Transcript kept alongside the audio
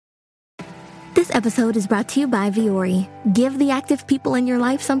This episode is brought to you by Vuori. Give the active people in your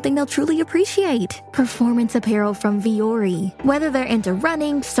life something they'll truly appreciate. Performance apparel from Vuori. Whether they're into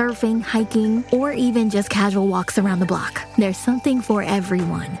running, surfing, hiking, or even just casual walks around the block, there's something for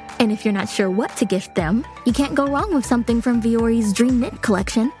everyone. And if you're not sure what to gift them, you can't go wrong with something from Vuori's Dream Knit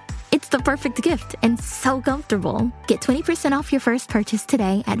collection. It's the perfect gift and so comfortable. Get 20% off your first purchase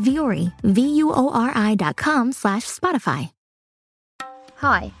today at Vuori. VUORI.com/Spotify.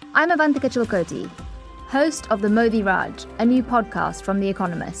 Hi, I'm Avantika Chilkoti, host of the Modi Raj, a new podcast from The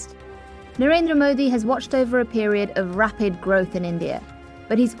Economist. Narendra Modi has watched over a period of rapid growth in India,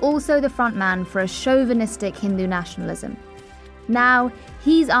 but he's also the front man for a chauvinistic Hindu nationalism. Now,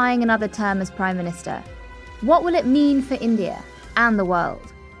 he's eyeing another term as Prime Minister. What will it mean for India and the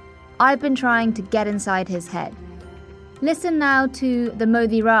world? I've been trying to get inside his head. Listen now to the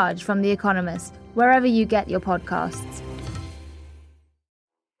Modi Raj from The Economist, wherever you get your podcasts.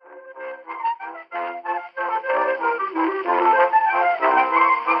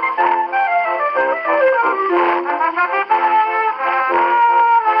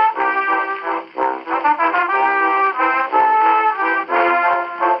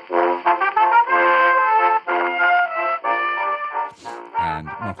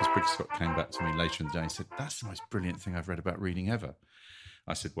 Scott came back to me later in the day and said, "That's the most brilliant thing I've read about reading ever."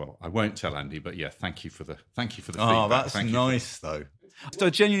 I said, "Well, I won't tell Andy, but yeah, thank you for the feedback." Oh, that's nice, though. So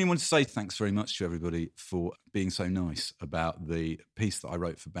I genuinely want to say thanks very much to everybody for being so nice about the piece that I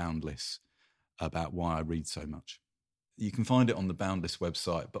wrote for Boundless about why I read so much. You can find it on the Boundless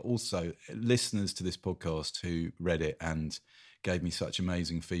website, but also listeners to this podcast who read it and gave me such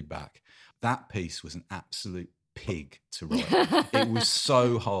amazing feedback. That piece was an absolute pig to write. It was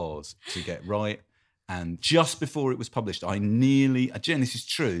so hard to get right. And just before it was published, Jen, this is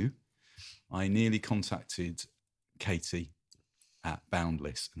true, I nearly contacted Katie at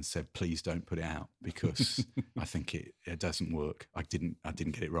Boundless and said, please don't put it out because I think it doesn't work. I didn't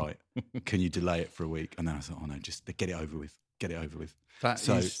get it right. Can you delay it for a week? And then I thought, oh no, just get it over with. Get it over with.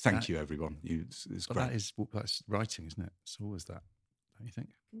 Thank you, everyone. It's great. That's writing, isn't it? It's always that, don't you think?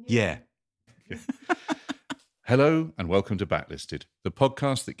 Yeah. Hello and welcome to Backlisted, the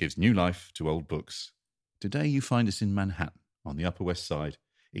podcast that gives new life to old books. Today you find us in Manhattan, on the Upper West Side,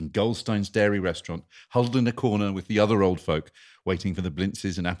 in Goldstein's Dairy Restaurant, huddled in a corner with the other old folk, waiting for the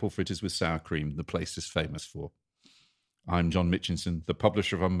blintzes and apple fritters with sour cream the place is famous for. I'm John Mitchinson, the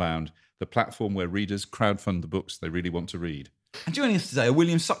publisher of Unbound, the platform where readers crowdfund the books they really want to read. And joining us today are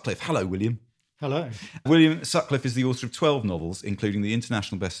William Sutcliffe. Hello, William. Hello. William Sutcliffe is the author of 12 novels, including the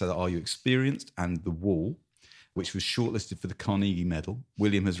international bestseller Are You Experienced and The Wall, which was shortlisted for the Carnegie Medal.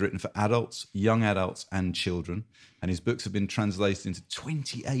 William has written for adults, young adults and children, and his books have been translated into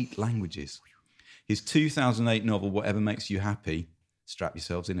 28 languages. His 2008 novel, Whatever Makes You Happy, strap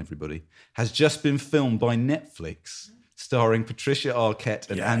yourselves in everybody, has just been filmed by Netflix, starring Patricia Arquette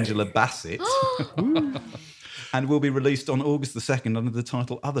and Angela Bassett, and will be released on August the 2nd under the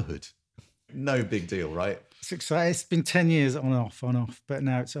title Otherhood. No big deal, right? It's exciting. It's been 10 years on off, but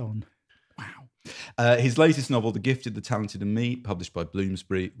now it's on. Wow. His latest novel, The Gifted, the Talented and Me, published by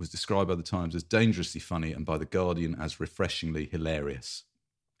Bloomsbury, was described by The Times as dangerously funny and by The Guardian as refreshingly hilarious.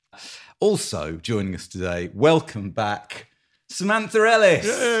 Also joining us today, welcome back, Samantha Ellis.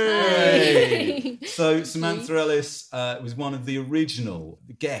 Yay! So Samantha Ellis was one of the original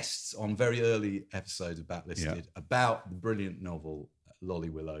guests on very early episodes of Backlisted about the brilliant novel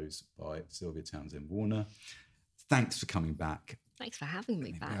Lolly Willows by Sylvia Townsend Warner. Thanks for coming back. Thanks for having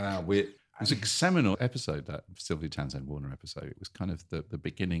me back. It was a seminal episode, that Sylvia Townsend Warner episode. It was kind of the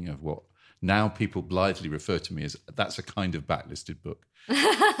beginning of what now people blithely refer to me as, that's a kind of backlisted book.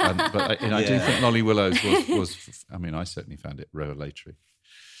 But I do think Lolly Willows was, I certainly found it revelatory.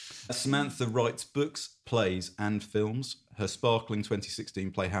 Samantha writes books, plays and films. Her sparkling 2016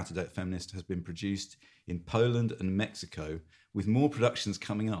 play How to Date a Feminist has been produced in Poland and Mexico, with more productions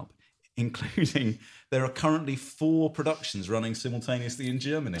coming up, including there are currently 4 productions running simultaneously in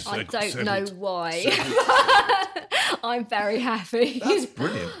Germany. I don't know why. I'm very happy. That's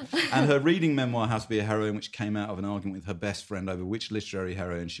brilliant. And her reading memoir, How to Be a Heroine, which came out of an argument with her best friend over which literary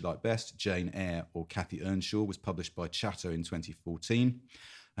heroine she liked best, Jane Eyre or Cathy Earnshaw, was published by Chatto in 2014.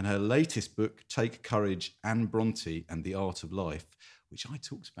 And her latest book, Take Courage, Anne Bronte and the Art of Life, which I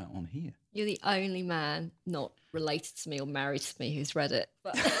talked about on here. You're the only man not related to me or married to me who's read it.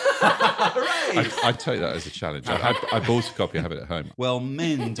 But I take that as a challenge. I bought a copy, I have it at home. Well,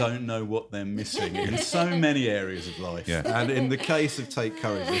 men don't know what they're missing in so many areas of life. Yeah. And in the case of Take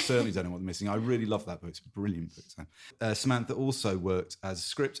Courage, they certainly don't know what they're missing. I really love that book. It's a brilliant book. Samantha also worked as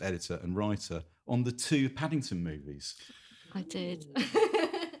script editor and writer on the 2 Paddington movies. I did.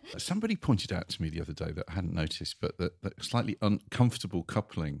 somebody pointed out to me the other day that I hadn't noticed, but that slightly uncomfortable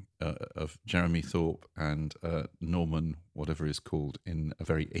coupling of Jeremy Thorpe and Norman, whatever is called, in A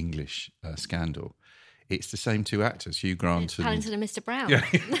Very English Scandal. It's the same two actors, Hugh Grant and Paddington and Mr. Brown. Yeah.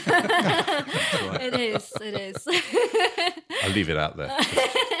 It is. I'll leave it out there.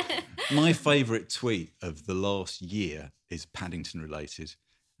 My favourite tweet of the last year is Paddington related.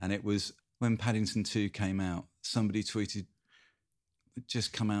 And it was when Paddington 2 came out, somebody tweeted,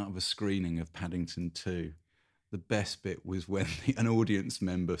 just come out of a screening of Paddington 2. The best bit was when an audience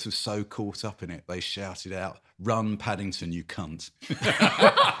member was so caught up in it, they shouted out, "Run, Paddington, you cunt."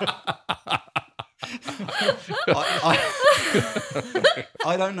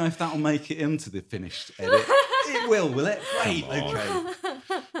 I don't know if that'll make it into the finished edit. It will it? Wait, okay.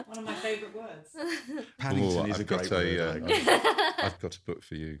 One of my favourite words. Paddington is a great word. I've got a book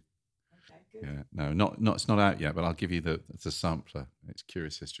for you. Okay, good. Yeah, no, it's not out yet, but I'll give you the sampler. It's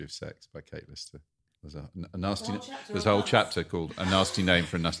Curious History of Sex by Kate Lister. There's a nasty. There's a whole chapter called "A Nasty Name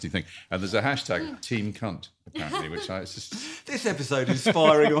for a Nasty Thing," and there's a hashtag Team Cunt apparently, which it's just. This episode is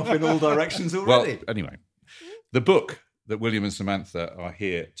firing off in all directions already. Well, anyway, the book that William and Samantha are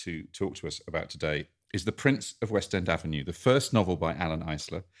here to talk to us about today is The Prince of West End Avenue, the first novel by Alan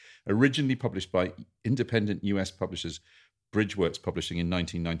Eisler, originally published by independent US publishers Bridgeworks Publishing in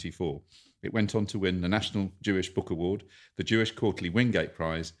 1994. It went on to win the National Jewish Book Award, the Jewish Quarterly Wingate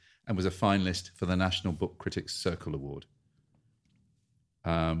Prize, and was a finalist for the National Book Critics Circle Award.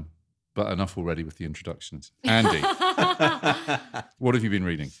 But enough already with the introductions. Andy, what have you been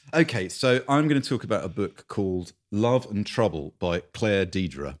reading? Okay, so I'm going to talk about a book called Love and Trouble by Claire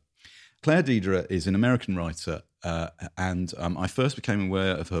Deidre. Claire Deidre is an American writer, and I first became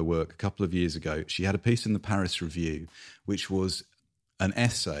aware of her work a couple of years ago. She had a piece in the Paris Review, which was an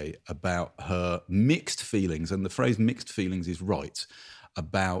essay about her mixed feelings, and the phrase mixed feelings is right,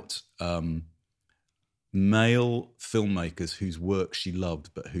 about male filmmakers whose work she loved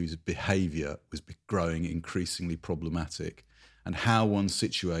but whose behaviour was growing increasingly problematic, and how one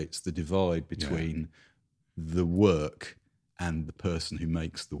situates the divide between the work and the person who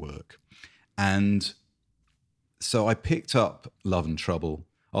makes the work. And so I picked up Love and Trouble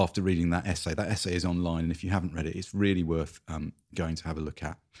after reading that essay. That essay is online, and if you haven't read it, it's really worth going to have a look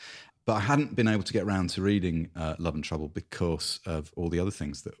at. But I hadn't been able to get around to reading Love and Trouble because of all the other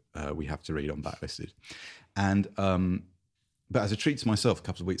things that we have to read on Backlisted. And but as a treat to myself a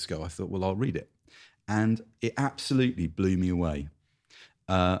couple of weeks ago, I thought, well, I'll read it. And it absolutely blew me away.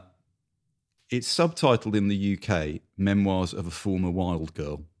 It's subtitled in the UK, Memoirs of a Former Wild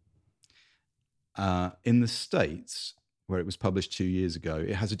Girl. In the States, where it was published 2 years ago,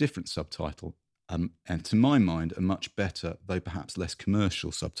 it has a different subtitle. And to my mind, a much better, though perhaps less commercial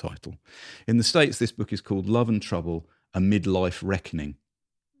subtitle. In the States, this book is called Love and Trouble, A Midlife Reckoning.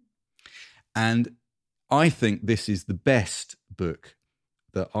 And I think this is the best book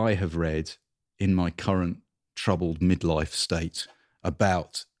that I have read in my current troubled midlife state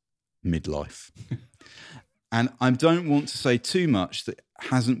about midlife. And I don't want to say too much that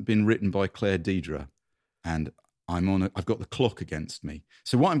hasn't been written by Claire Deidre, and I've got the clock against me.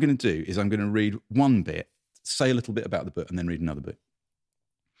 So what I'm going to do is I'm going to read one bit, say a little bit about the book, and then read another bit.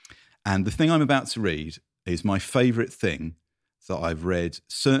 And the thing I'm about to read is my favourite thing that I've read,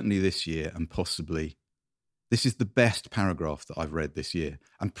 certainly this year, and possibly, this is the best paragraph that I've read this year,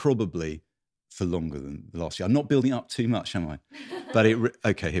 and probably for longer than the last year. I'm not building up too much, am I? But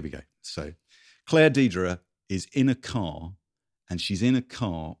okay, here we go. So Claire Deidre is in a car, and she's in a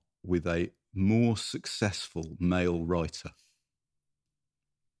car with a more successful male writer.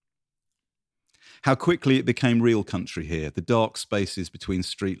 How quickly it became real country here. The dark spaces between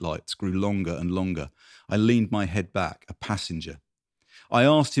streetlights grew longer and longer. I leaned my head back, a passenger. I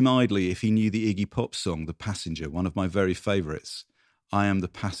asked him idly if he knew the Iggy Pop song, The Passenger, one of my very favourites. I am the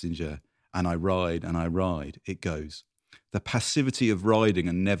passenger, and I ride, it goes. The passivity of riding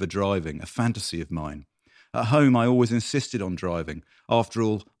and never driving, a fantasy of mine. At home, I always insisted on driving. After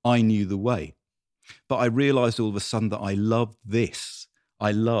all, I knew the way. But I realised all of a sudden that I loved this.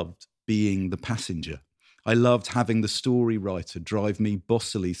 I loved being the passenger. I loved having the story writer drive me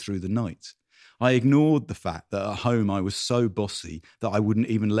bossily through the night. I ignored the fact that at home I was so bossy that I wouldn't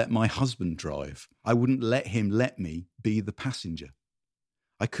even let my husband drive. I wouldn't let him let me be the passenger.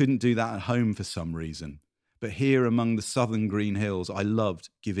 I couldn't do that at home for some reason. But here among the southern green hills, I loved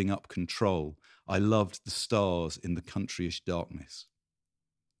giving up control. I loved the stars in the countryish darkness.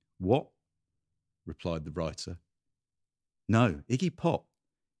 What? Replied the writer. No, Iggy Pop.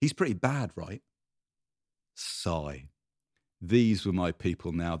 He's pretty bad, right? Sigh. These were my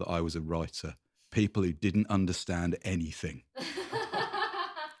people now that I was a writer. People who didn't understand anything.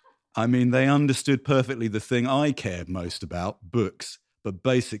 I mean, they understood perfectly the thing I cared most about, books, but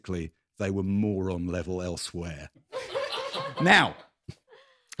basically they were moron level elsewhere. Now,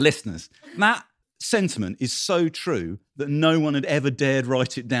 listeners, that sentiment is so true that no one had ever dared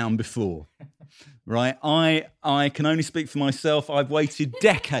write it down before. Right? I can only speak for myself. I've waited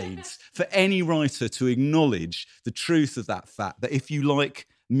decades for any writer to acknowledge the truth of that fact, that if you like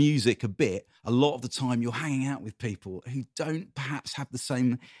music a bit, a lot of the time you're hanging out with people who don't perhaps have the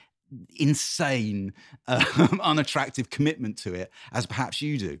same insane, unattractive commitment to it as perhaps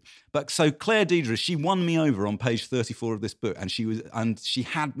you do. But so Claire Deidre, she won me over on page 34 of this book, and she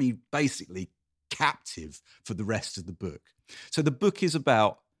had me basically captive for the rest of the book. So the book is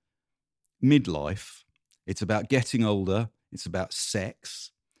about midlife, it's about getting older, it's about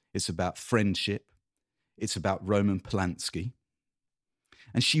sex, it's about friendship, it's about Roman Polanski.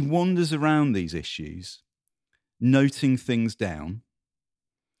 And she wanders around these issues, noting things down.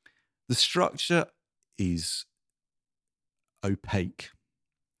 The structure is opaque,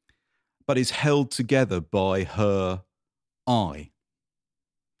 but is held together by her eye,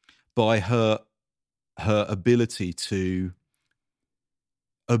 by her ability to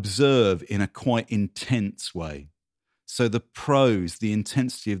observe in a quite intense way. So the prose, the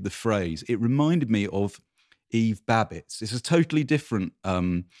intensity of the phrase, it reminded me of Eve Babbitt's. It's a totally different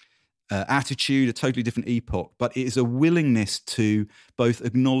attitude, a totally different epoch, but it is a willingness to both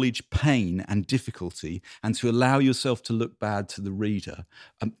acknowledge pain and difficulty and to allow yourself to look bad to the reader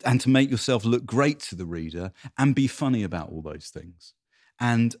and to make yourself look great to the reader and be funny about all those things.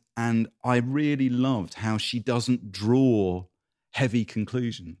 And I really loved how she doesn't draw heavy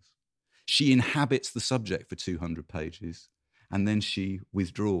conclusions. She inhabits the subject for 200 pages and then she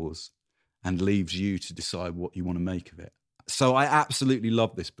withdraws and leaves you to decide what you want to make of it. So I absolutely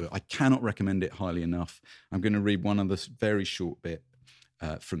love this book. I cannot recommend it highly enough. I'm going to read one other very short bit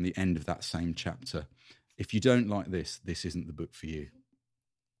from the end of that same chapter. If you don't like this, this isn't the book for you.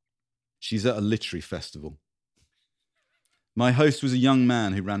 She's at a literary festival. My host was a young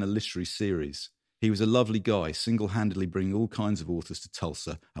man who ran a literary series. He was a lovely guy, single-handedly bringing all kinds of authors to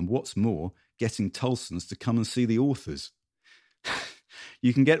Tulsa, and what's more, getting Tulsans to come and see the authors.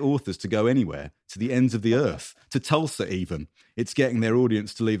 You can get authors to go anywhere, to the ends of the earth, to Tulsa even. It's getting their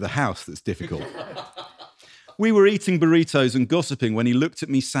audience to leave the house that's difficult. We were eating burritos and gossiping when he looked at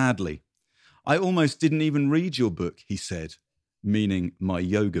me sadly. I almost didn't even read your book, he said, meaning my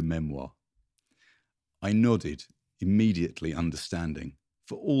yoga memoir. I nodded, immediately understanding.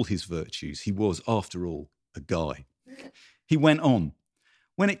 For all his virtues, he was, after all, a guy. He went on.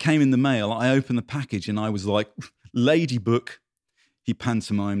 When it came in the mail, I opened the package and I was like, lady book. He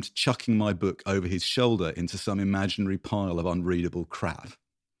pantomimed, chucking my book over his shoulder into some imaginary pile of unreadable crap.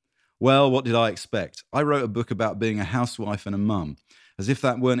 Well, what did I expect? I wrote a book about being a housewife and a mum. As if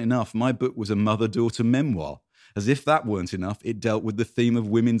that weren't enough, my book was a mother-daughter memoir. As if that weren't enough, it dealt with the theme of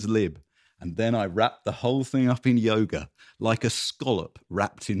women's lib. And then I wrapped the whole thing up in yoga, like a scallop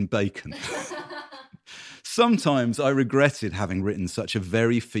wrapped in bacon. Sometimes I regretted having written such a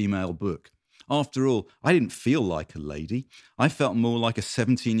very female book. After all, I didn't feel like a lady. I felt more like a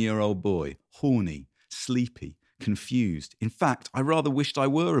 17-year-old boy, horny, sleepy, confused. In fact, I rather wished I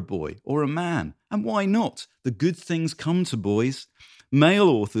were a boy or a man. And why not? The good things come to boys. Male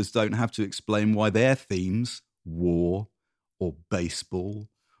authors don't have to explain why their themes, war or baseball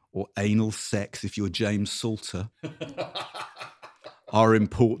or anal sex if you're James Salter, are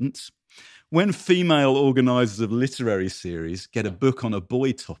important. When female organisers of literary series get a book on a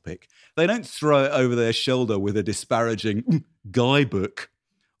boy topic, they don't throw it over their shoulder with a disparaging guy book.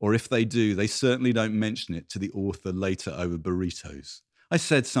 Or if they do, they certainly don't mention it to the author later over burritos. I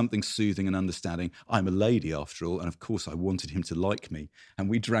said something soothing and understanding. I'm a lady after all, and of course I wanted him to like me. And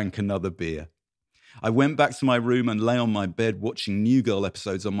we drank another beer. I went back to my room and lay on my bed watching New Girl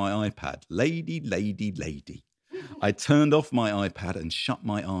episodes on my iPad. Lady, lady, lady. I turned off my iPad and shut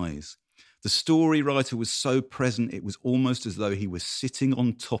my eyes. The story writer was so present it was almost as though he was sitting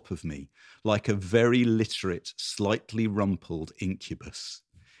on top of me, like a very literate, slightly rumpled incubus.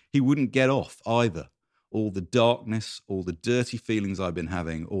 He wouldn't get off either. All the darkness, all the dirty feelings I've been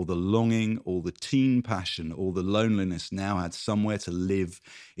having, all the longing, all the teen passion, all the loneliness now had somewhere to live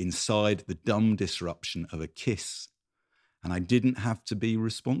inside the dumb disruption of a kiss. And I didn't have to be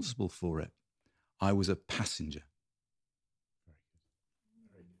responsible for it. I was a passenger.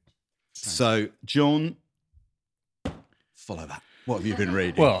 So, John, follow that. What have you been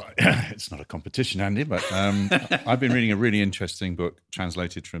reading? Well, it's not a competition, Andy, but I've been reading a really interesting book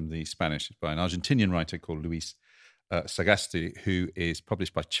translated from the Spanish by an Argentinian writer called Luis Sagasti, who is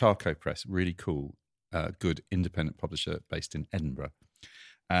published by Charco Press, really cool, good independent publisher based in Edinburgh.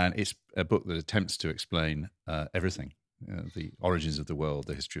 And it's a book that attempts to explain everything, the origins of the world,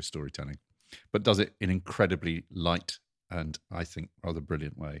 the history of storytelling, but does it in an incredibly light and, I think, rather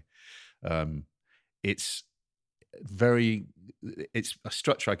brilliant way. It's a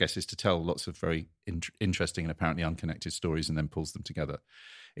structure, I guess, is to tell lots of very interesting and apparently unconnected stories and then pulls them together.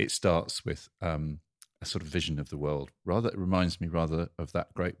 It starts with a sort of vision of the world. It reminds me rather of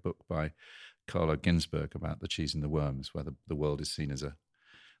that great book by Carlo Ginzburg about the cheese and the worms, where the world is seen as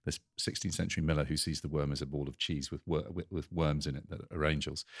this 16th century miller who sees the worm as a ball of cheese with worms in it that are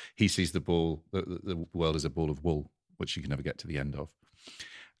angels. He sees the world as a ball of wool, which you can never get to the end of.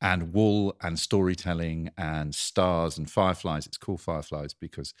 And wool and storytelling and stars and fireflies. It's called Fireflies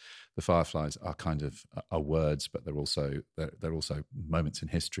because the fireflies are kind of are words, but they're also moments in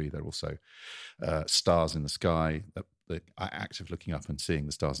history. They're also stars in the sky. The act of looking up and seeing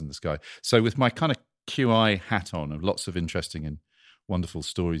the stars in the sky. So with my kind of QI hat on, of lots of interesting and wonderful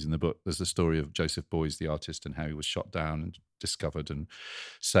stories in the book. There's the story of Joseph Beuys, the artist, and how he was shot down and discovered and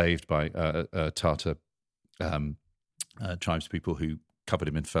saved by Tartar tribespeople who covered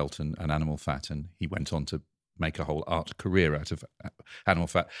him in felt and animal fat, and he went on to make a whole art career out of animal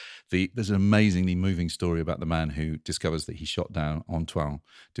fat. There's an amazingly moving story about the man who discovers that he shot down Antoine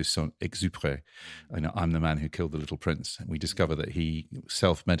de Saint-Exupéry. I'm the man who killed the little prince. And we discover that he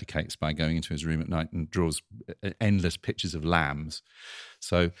self-medicates by going into his room at night and draws endless pictures of lambs.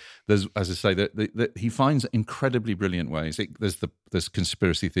 So there's, as I say, that he finds incredibly brilliant ways. There's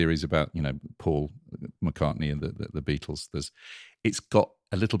conspiracy theories about, Paul McCartney and the Beatles. It's got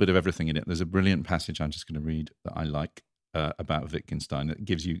a little bit of everything in it. There's a brilliant passage I'm just going to read that I like about Wittgenstein that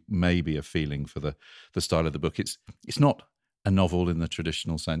gives you maybe a feeling for the style of the book. It's not a novel in the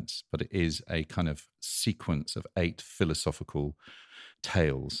traditional sense, but it is a kind of sequence of 8 philosophical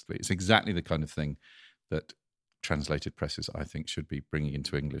tales. It's exactly the kind of thing that translated presses, I think, should be bringing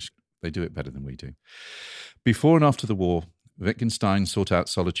into English. They do it better than we do. Before and after the war, Wittgenstein sought out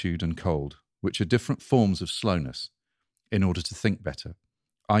solitude and cold, which are different forms of slowness, in order to think better.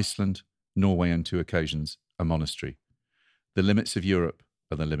 Iceland, Norway on 2 occasions, a monastery. The limits of Europe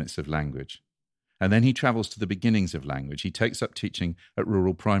are the limits of language. And then he travels to the beginnings of language. He takes up teaching at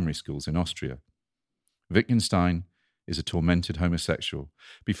rural primary schools in Austria. Wittgenstein is a tormented homosexual.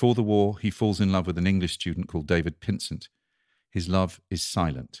 Before the war, he falls in love with an English student called David Pinsent. His love is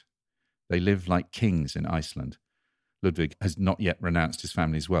silent. They live like kings in Iceland. Ludwig has not yet renounced his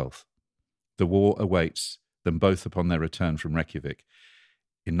family's wealth. The war awaits them both upon their return from Reykjavik.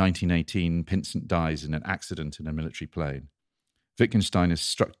 In 1918, Pinsent dies in an accident in a military plane. Wittgenstein is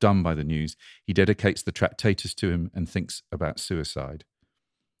struck dumb by the news. He dedicates the Tractatus to him and thinks about suicide.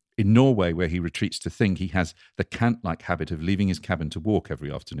 In Norway, where he retreats to think, he has the Kant-like habit of leaving his cabin to walk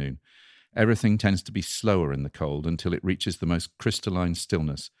every afternoon. Everything tends to be slower in the cold until it reaches the most crystalline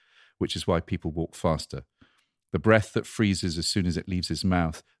stillness, which is why people walk faster. The breath that freezes as soon as it leaves his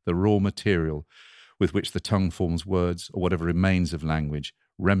mouth, the raw material with which the tongue forms words or whatever remains of language,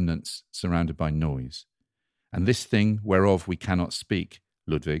 remnants surrounded by noise. And this thing whereof we cannot speak,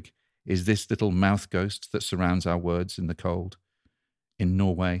 Ludwig, is this little mouth ghost that surrounds our words in the cold. In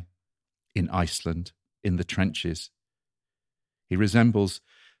Norway, in Iceland, in the trenches. He resembles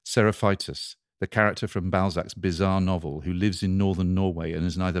Seraphitus, the character from Balzac's bizarre novel who lives in northern Norway and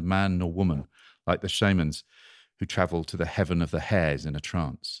is neither man nor woman, like the shamans who travel to the heaven of the hares in a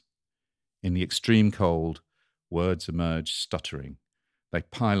trance. In the extreme cold, words emerge stuttering. They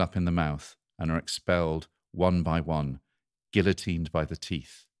pile up in the mouth and are expelled one by one, guillotined by the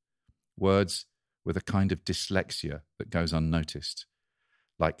teeth. Words with a kind of dyslexia that goes unnoticed,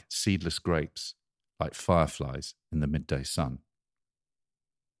 like seedless grapes, like fireflies in the midday sun.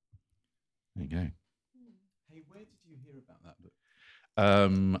 There you go. Hey, where did you hear about that book?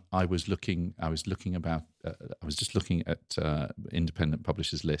 I was just looking at independent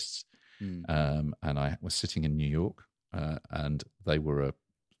publishers' lists. And I was sitting in New York, and they're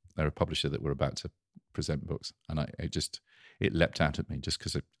a publisher that were about to present books, and it leapt out at me just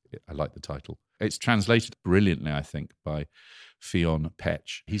because I like the title. It's translated brilliantly, I think, by Fionn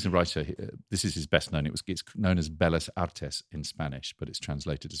Petch. He's a writer. This is his best known. It's known as Bellas Artes in Spanish, but it's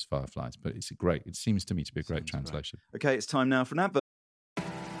translated as Fireflies. But it seems to me to be a great translation. Great. Okay, it's time now for an advert.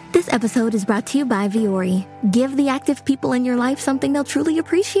 This episode is brought to you by Vuori. Give the active people in your life something they'll truly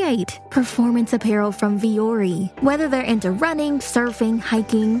appreciate. Performance apparel from Vuori. Whether they're into running, surfing,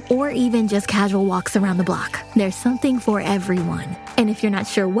 hiking, or even just casual walks around the block, there's something for everyone. And if you're not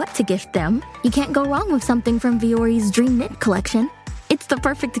sure what to gift them, you can't go wrong with something from Vuori's Dream Knit collection. It's the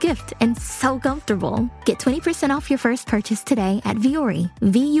perfect gift and so comfortable. Get 20% off your first purchase today at Vuori.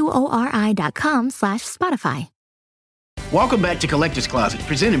 VUORI.com/Spotify. Welcome back to Collector's Closet,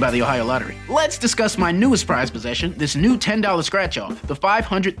 presented by the Ohio Lottery. Let's discuss my newest prize possession, this new $10 scratch-off, the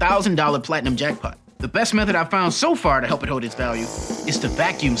 $500,000 Platinum Jackpot. The best method I've found so far to help it hold its value is to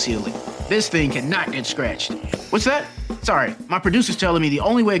vacuum seal it. This thing cannot get scratched. What's that? Sorry, my producer's telling me the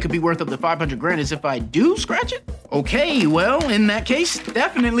only way it could be worth up to $500,000 is if I do scratch it? Okay, well, in that case,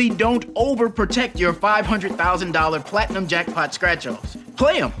 definitely don't overprotect your $500,000 Platinum Jackpot scratch-offs.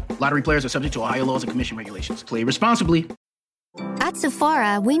 Play them. Lottery players are subject to Ohio laws and commission regulations. Play responsibly. At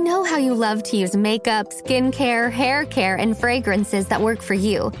Sephora, we know how you love to use makeup, skincare, hair care, and fragrances that work for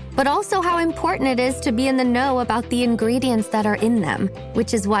you, but also how important it is to be in the know about the ingredients that are in them,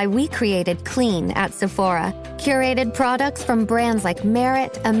 which is why we created Clean at Sephora. Curated products from brands like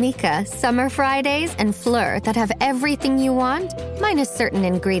Merit, Amika, Summer Fridays, and Fleur that have everything you want, minus certain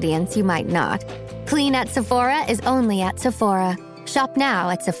ingredients you might not. Clean at Sephora is only at Sephora. Shop now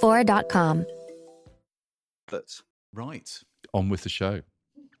at Sephora.com. Right. On with the show.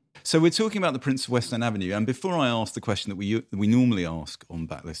 So we're talking about the Prince of West End Avenue, and before I ask the question that we normally ask on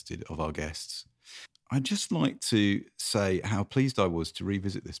Backlisted of our guests, I'd just like to say how pleased I was to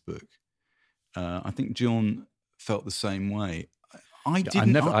revisit this book. I think John felt the same way.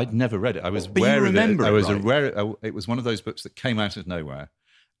 I'd never read it. I was aware of it. I was aware. It was one of those books that came out of nowhere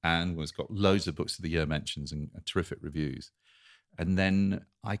and got loads of books of the year mentions and terrific reviews. And then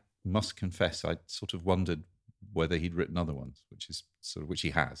I must confess, I sort of wondered whether he'd written other ones, which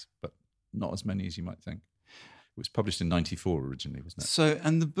he has, but not as many as you might think. It was published in '94 originally, wasn't it? So,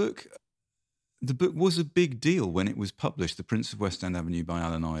 and the book was a big deal when it was published. The Prince of West End Avenue by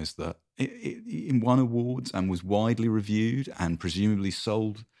Alan Eisler. It won awards and was widely reviewed and presumably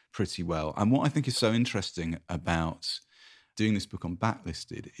sold pretty well. And what I think is so interesting about doing this book on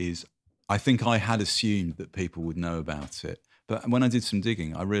Backlisted is I think I had assumed that people would know about it. But when I did some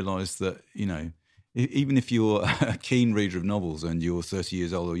digging, I realised that, even if you're a keen reader of novels and you're 30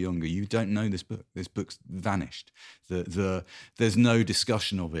 years old or younger, you don't know this book. This book's vanished. There's no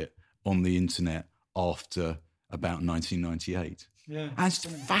discussion of it on the internet after about 1998. Yeah, and it's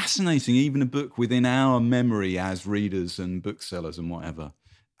fascinating. Even a book within our memory as readers and booksellers and whatever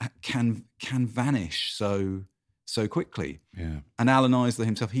can vanish so quickly. Yeah. And Alan Eisler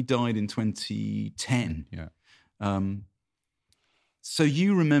himself, he died in 2010. Yeah. So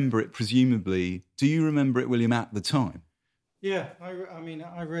you remember it, presumably. Do you remember it, William, at the time? Yeah,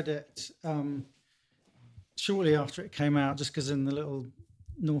 I read it shortly after it came out, just because in the little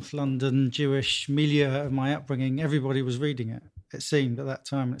North London Jewish milieu of my upbringing, everybody was reading it, it seemed, at that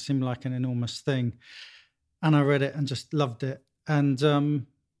time. It seemed like an enormous thing. And I read it and just loved it. And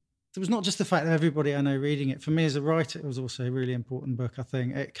it was not just the fact that everybody I know reading it. For me as a writer, it was also a really important book, I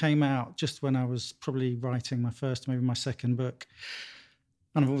think. It came out just when I was probably writing my first, maybe my second book.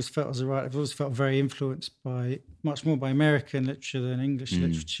 And I've always felt as a writer, I've always felt very influenced much more by American literature than English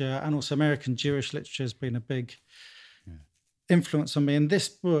literature. And also American Jewish literature has been a big influence on me. And this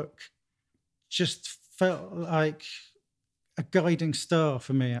book just felt like a guiding star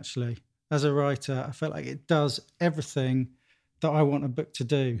for me, actually. As a writer, I felt like it does everything that I want a book to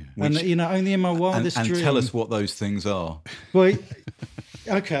do. Yeah. And, only in my wildest dream. And tell us what those things are. Well,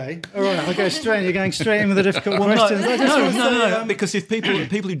 okay. All right, I'll go straight. You're going straight in with the difficult questions. No. Because if people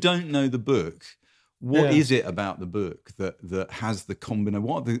who don't know the book, what is it about the book that has the combination?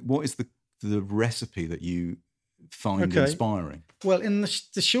 What is the recipe that you find inspiring? Well, in the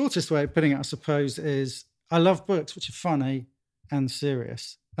shortest way of putting it, I suppose, is I love books which are funny and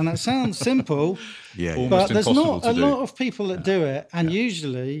serious. And that sounds simple, but there's not a lot of people that do it. And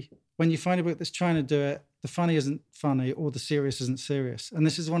usually when you find a book that's trying to do it, the funny isn't funny or the serious isn't serious. And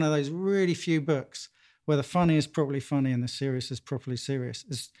this is one of those really few books where the funny is properly funny and the serious is properly serious.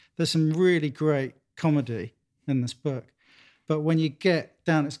 There's some really great comedy in this book. But when you get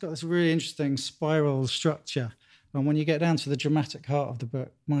down, it's got this really interesting spiral structure. And when you get down to the dramatic heart of the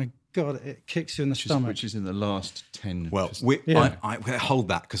book, my God, it kicks you in the stomach. Which is in the last 10. Well, I hold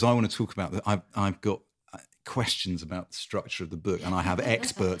that because I want to talk about that. I've got questions about the structure of the book, and I have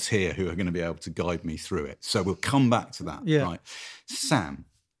experts here who are going to be able to guide me through it. So we'll come back to that. Yeah. Right. Sam,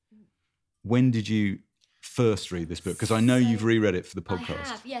 when did you first read this book? Because I know you've reread it for the podcast. I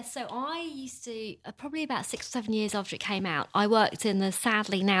have, yes. So I used to, probably about 6 or 7 years after it came out, I worked in the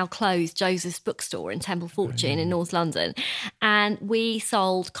sadly now closed Joseph's bookstore in Temple Fortune in North London. And we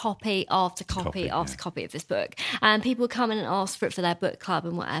sold copy after copy after copy of this book. And people would come in and ask for it for their book club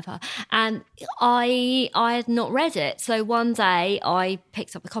and whatever. And I had not read it. So one day I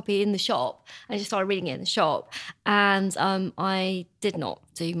picked up a copy in the shop and just started reading it in the shop. And I did not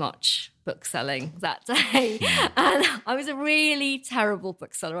do much book selling that day. And I was a really terrible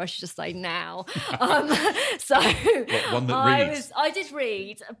bookseller, I should just say now. So One that reads? I did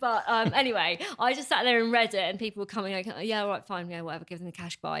read, but anyway, I just sat there and read it, and people were coming like, yeah, all right, fine, yeah, whatever, give them the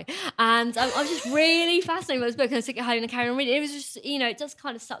cash buy. And I was just really fascinated by this book, and I took it home and carried on reading. It was just, it does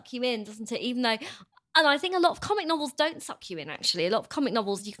kind of suck you in, doesn't it? Even though... And I think a lot of comic novels don't suck you in, actually. A lot of comic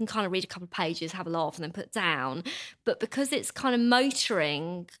novels, you can kind of read a couple of pages, have a laugh, and then put down. But because it's kind of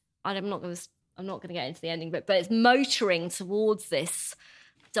motoring, I'm not going to get into the ending, but it's motoring towards this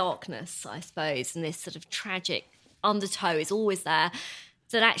darkness, I suppose, and this sort of tragic undertow is always there,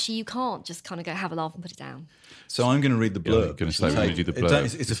 that actually you can't just kind of go have a laugh and put it down. So I'm going to read the blurb. You're going to say we're going to do the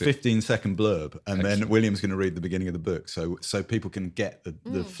blurb. It's a 15-second blurb, and then William's going to read the beginning of the book, so people can get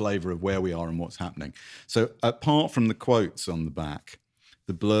the flavour of where we are and what's happening. So apart from the quotes on the back,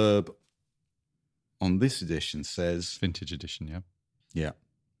 the blurb on this edition says... Vintage edition, yeah. Yeah.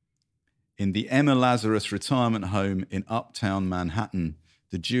 In the Emma Lazarus retirement home in uptown Manhattan,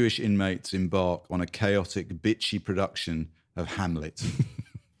 the Jewish inmates embark on a chaotic, bitchy production of Hamlet.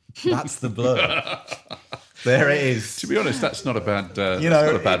 That's the blurb. There it is. To be honest, that's not a bad. That's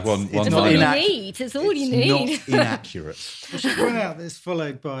not a bad one. It's all you need. It's all you need. Not inaccurate. I should point out that it's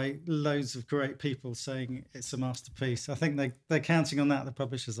followed by loads of great people saying it's a masterpiece. I think they're counting on that. The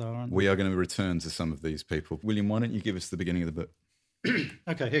publishers are, aren't they? We are going to return to some of these people. William, why don't you give us the beginning of the book?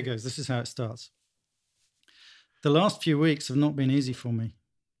 Okay, here goes. This is how it starts. The last few weeks have not been easy for me.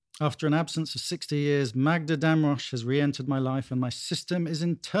 After an absence of 60 years, Magda Damrosch has re-entered my life and my system is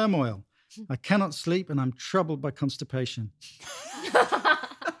in turmoil. I cannot sleep and I'm troubled by constipation.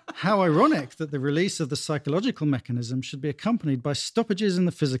 How ironic that the release of the psychological mechanism should be accompanied by stoppages in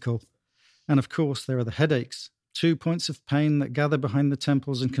the physical. And of course, there are the headaches, 2 points of pain that gather behind the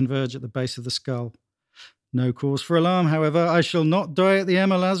temples and converge at the base of the skull. No cause for alarm, however. I shall not die at the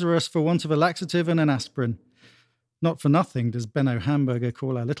Emma Lazarus for want of a laxative and an aspirin. Not for nothing does Benno Hamburger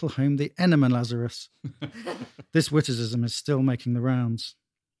call our little home the Enema Lazarus. This witticism is still making the rounds.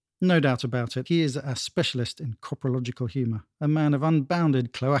 No doubt about it, he is a specialist in coprological humour, a man of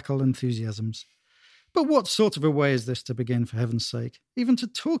unbounded cloacal enthusiasms. But what sort of a way is this to begin, for heaven's sake? Even to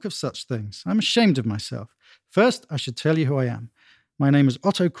talk of such things. I'm ashamed of myself. First, I should tell you who I am. My name is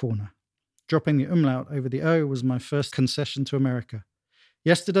Otto Corner. Dropping the umlaut over the O was my first concession to America.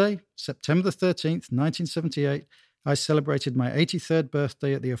 Yesterday, September the 13th, 1978, I celebrated my 83rd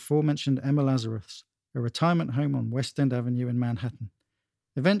birthday at the aforementioned Emma Lazarus, a retirement home on West End Avenue in Manhattan.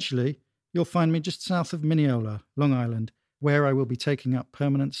 Eventually, you'll find me just south of Mineola, Long Island, where I will be taking up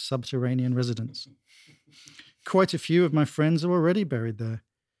permanent subterranean residence. Quite a few of my friends are already buried there.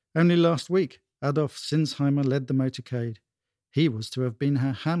 Only last week, Adolf Sinsheimer led the motorcade. He was to have been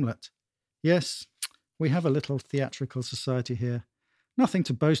her Hamlet. Yes, we have a little theatrical society here. Nothing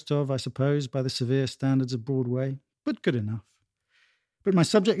to boast of, I suppose, by the severe standards of Broadway, but good enough. But my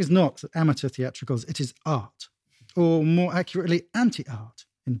subject is not amateur theatricals, it is art, or more accurately, anti-art.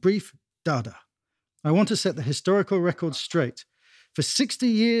 In brief, Dada. I want to set the historical record straight. For 60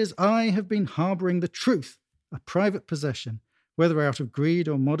 years, I have been harbouring the truth, a private possession. Whether out of greed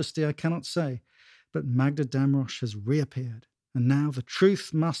or modesty, I cannot say. But Magda Damrosch has reappeared, and now the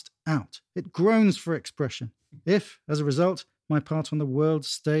truth must out. It groans for expression. If, as a result, my part on the world's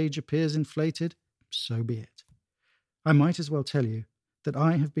stage appears inflated, so be it. I might as well tell you that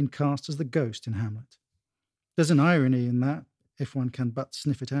I have been cast as the ghost in Hamlet. There's an irony in that, if one can but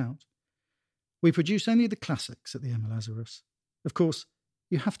sniff it out. We produce only the classics at the Emma Lazarus. Of course,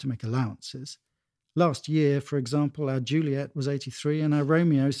 you have to make allowances. Last year, for example, our Juliet was 83 and our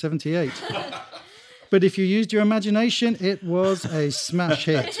Romeo 78. But if you used your imagination, it was a smash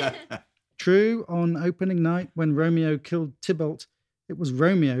hit. True, on opening night, when Romeo killed Tybalt, it was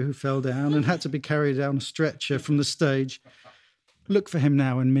Romeo who fell down and had to be carried down a stretcher from the stage. Look for him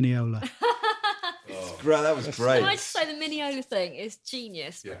now in Mineola. That was great. Can I just say the Mineola thing is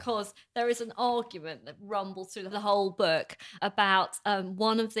genius because there is an argument that rumbles through the whole book about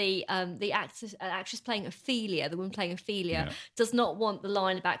one of the actress playing Ophelia, the woman playing Ophelia, does not want the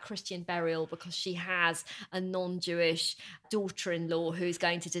line about Christian burial because she has a non-Jewish daughter-in-law who's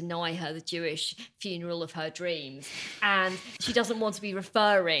going to deny her the Jewish funeral of her dreams, and she doesn't want to be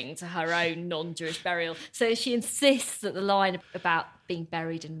referring to her own non-Jewish burial, so she insists that the line about being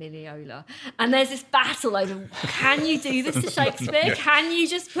buried in Mineola. And there's this battle over, can you do this to Shakespeare? Can you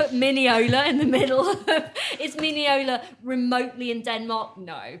just put Mineola in the middle? Is Mineola remotely in Denmark?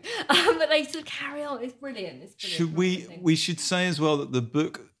 No. But they sort of carry on. It's brilliant. We should say as well that the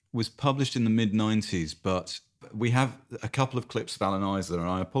book was published in the mid-90s, but we have a couple of clips of Alan Isler, and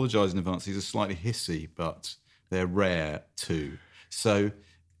I apologise in advance. These are slightly hissy, but they're rare too. So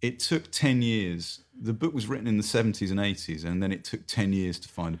it took 10 years. The book was written in the 70s and 80s, and then it took 10 years to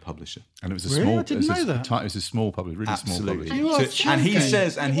find a publisher. And it was a Really? small. I didn't know that. It was a small publisher, really small Absolutely. publisher. You are And he joking.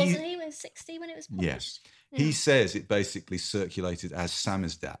 says, and Wasn't he, he was 60 when it was published? yes, he says it basically circulated as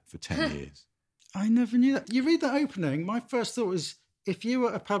samizdat for 10 years. I never knew that. You read that opening, my first thought was, if you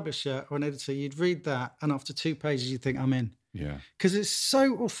were a publisher or an editor, you'd read that, and after 2 pages, you'd think, I'm in. Yeah. Because it's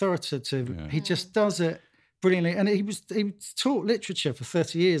so authoritative. Yeah. He just does it brilliantly. And he taught literature for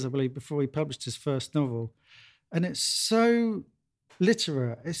 30 years, I believe, before he published his first novel. And it's so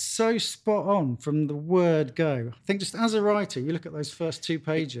literate. It's so spot on from the word go. I think just as a writer, you look at those first 2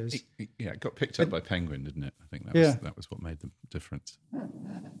 pages. It got picked up by Penguin, didn't it? I think that was what made the difference.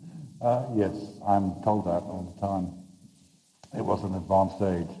 Yes, I'm told that all the time. It was an advanced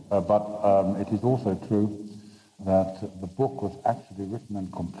age. But it is also true that the book was actually written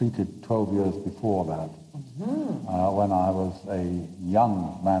and completed 12 years before that, when I was a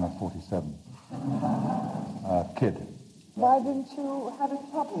young man of 47, kid. Why didn't you have it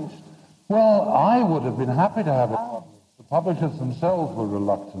published? Well, I would have been happy to have it published. The publishers themselves were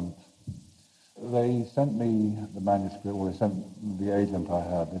reluctant. They sent me the manuscript, or they sent the agent I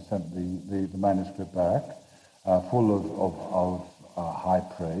had, they sent the manuscript back, full of high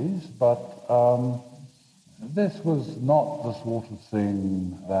praise, but this was not the sort of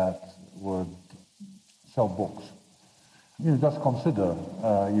thing that would sell books. You just consider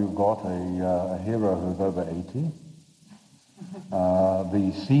you've got a hero who's over 80.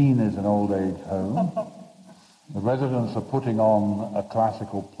 The scene is an old age home. The residents are putting on a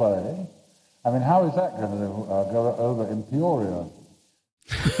classical play. I mean, how is that going to go over in Peoria?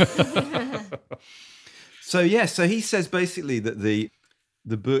 So he says basically that the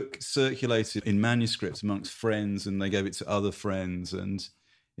book circulated in manuscripts amongst friends, and they gave it to other friends, and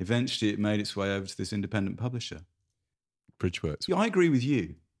eventually it made its way over to this independent publisher. Bridgeworks. Yeah, I agree with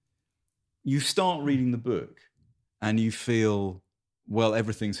you. You start reading the book and you feel, well,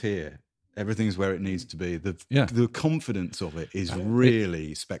 everything's here. Everything's where it needs to be. The confidence of it is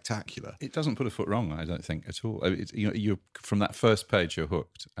really spectacular. It doesn't put a foot wrong, I don't think, at all. You're from that first page, you're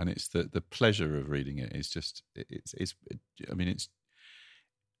hooked, and it's the pleasure of reading it is just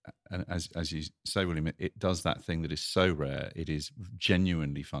and as you say, William, it does that thing that is so rare. It is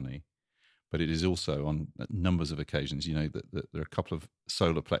genuinely funny, but it is also on numbers of occasions. You know that there are a couple of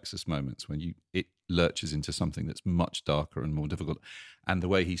solar plexus moments when it lurches into something that's much darker and more difficult, and the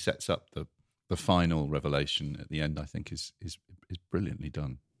way he sets up the final revelation at the end, I think, is brilliantly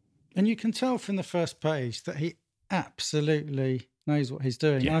done. And you can tell from the first page that he absolutely knows what he's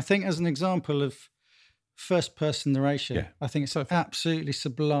doing. Yeah. And I think as an example of first-person narration, I think it's an absolutely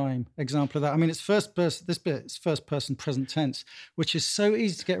sublime example of that. I mean, it's first-person present tense, which is so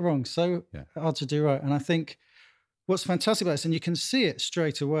easy to get wrong, so hard to do right. And I think what's fantastic about this, and you can see it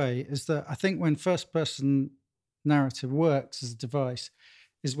straight away, is that I think when first-person narrative works as a device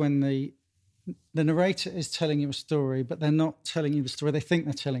is when the narrator is telling you a story, but they're not telling you the story they think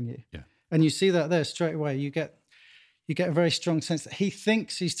they're telling you. Yeah. And you see that there straight away. You get a very strong sense that he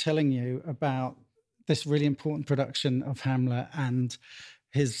thinks he's telling you about this really important production of Hamlet and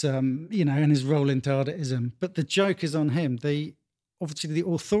his, and his role in Dadaism. But the joke is on him. Obviously, the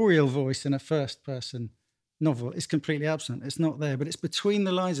authorial voice in a first-person novel is completely absent. It's not there, but it's between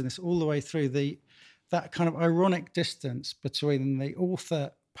the lines in this all the way through. That kind of ironic distance between the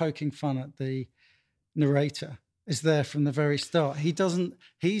author poking fun at the narrator is there from the very start. The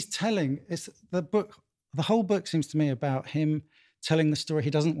whole book seems to me about him telling the story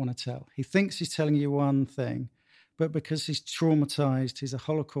he doesn't want to tell. He thinks he's telling you one thing, but because he's traumatized, he's a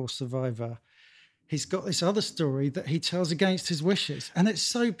Holocaust survivor, he's got this other story that he tells against his wishes. And it's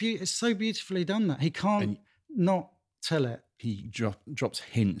so beautifully done that. He can't not tell it. He drops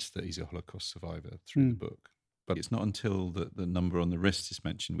hints that he's a Holocaust survivor through the book. But it's not until the number on the wrist is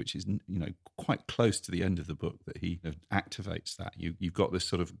mentioned, which is quite close to the end of the book, that he activates that. You've got this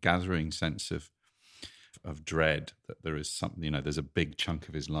sort of gathering sense of dread that there is something, there's a big chunk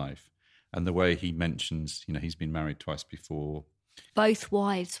of his life. And the way he mentions, he's been married twice before. Both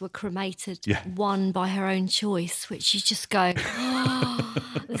wives were cremated, one by her own choice, which you just go,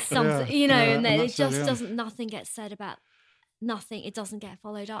 there's something, and then it just doesn't, nothing gets said about nothing. It doesn't get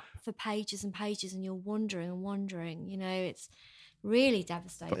followed up for pages and pages, and you're wondering, it's really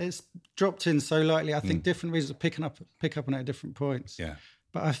devastating. But it's dropped in so lightly. I think different readers will pick up on it at different points. Yeah.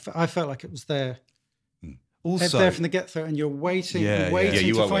 But I felt like it was there. Also, there from the get-go, and you're waiting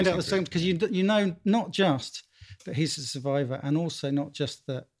to find out the same, because you know not just that he's a survivor, and also not just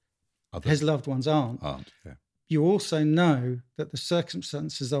that his loved ones aren't. Yeah. You also know that the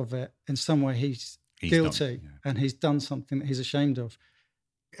circumstances of it, in some way, he's guilty, and he's done something that he's ashamed of.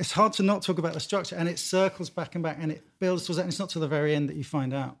 it's hard to not talk about the structure, and it circles back and back, and it builds towards that, and it's not till the very end that you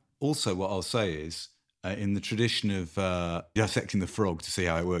find out. Also, what I'll say is, in the tradition of dissecting the frog to see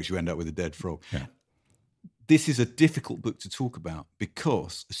how it works, you end up with a dead frog. Yeah. This is a difficult book to talk about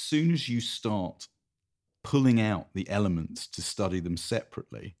because as soon as you start pulling out the elements to study them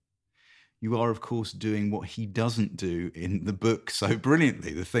separately, you are, of course, doing what he doesn't do in the book so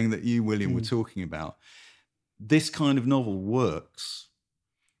brilliantly, the thing that you, William, were talking about. This kind of novel works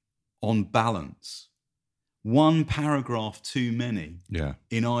on balance. One paragraph too many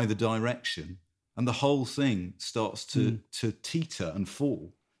in either direction, and the whole thing starts to teeter and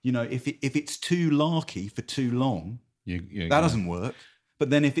fall. You know, if it's too larky for too long, that doesn't work.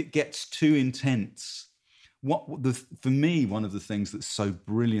 But then if it gets too intense, for me, one of the things that's so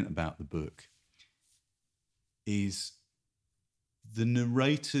brilliant about the book is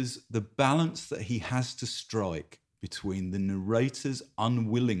the balance that he has to strike between the narrator's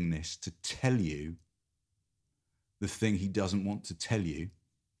unwillingness to tell you the thing he doesn't want to tell you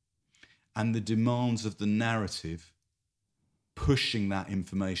and the demands of the narrative pushing that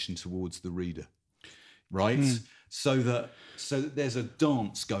information towards the reader, right? So that there's a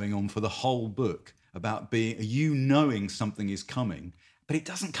dance going on for the whole book about you knowing something is coming, but it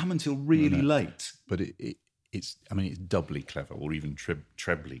doesn't come until really late. But it's doubly clever, or even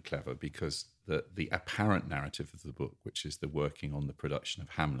trebly clever, because the apparent narrative of the book, which is the working on the production of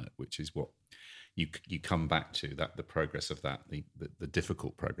Hamlet, which is what you come back to, that the progress of that, the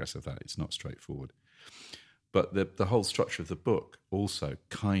difficult progress of that, it's not straightforward. But the whole structure of the book also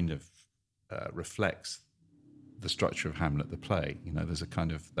kind of reflects the structure of Hamlet, the play. You know, there's a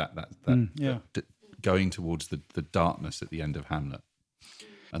kind of that going towards the darkness at the end of Hamlet,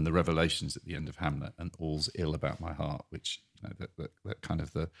 and the revelations at the end of Hamlet, and all's ill about my heart, which, you know, that kind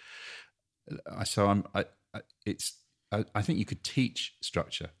of I think you could teach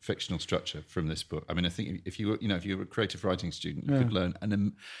structure, fictional structure, from this book. I mean, I think if you were a creative writing student, you could learn, and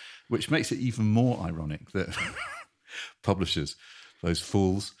then, which makes it even more ironic that publishers, those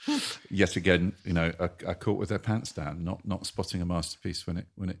fools, yet again, you know, are caught with their pants down, not spotting a masterpiece when it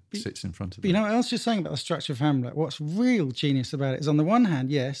sits in front of them. But you know what else you're saying about the structure of Hamlet? What's real genius about it is, on the one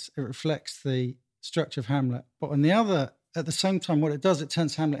hand, yes, it reflects the structure of Hamlet, but on the other, at the same time, what it does, it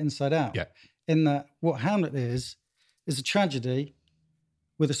turns Hamlet inside out. Yeah. In that, what Hamlet is a tragedy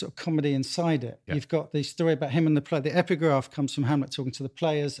with a sort of comedy inside it. Yeah. You've got the story about him and the play. The epigraph comes from Hamlet talking to the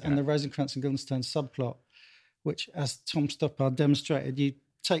players, and the Rosencrantz and Guildenstern subplot, which, as Tom Stoppard demonstrated, you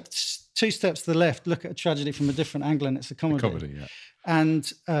take two steps to the left, look at a tragedy from a different angle, and it's a comedy.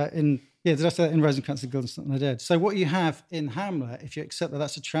 And did I say that in Rosencrantz and Guildenstern? I did. So what you have in Hamlet, if you accept that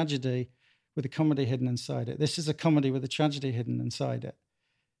that's a tragedy with a comedy hidden inside it, this is a comedy with a tragedy hidden inside it.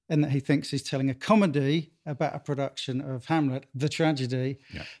 And that he thinks he's telling a comedy about a production of Hamlet, the tragedy,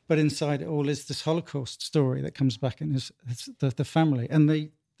 but inside it all is this Holocaust story that comes back in the family. And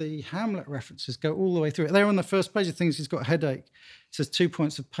the Hamlet references go all the way through it. They're on the first page of things. He's got a headache. It says 2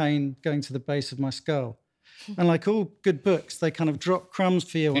 points of pain going to the base of my skull. And like all good books, they kind of drop crumbs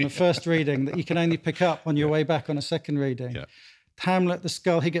for you on a first reading that you can only pick up on your way back on a second reading. Yeah. Hamlet, the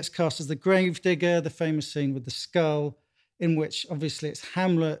skull, he gets cast as the gravedigger, the famous scene with the skull, in which obviously it's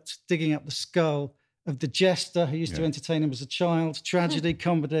Hamlet digging up the skull of the jester who used to entertain him as a child. Tragedy,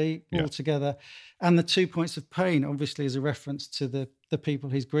 comedy, all together. And the 2 points of pain obviously is a reference to the people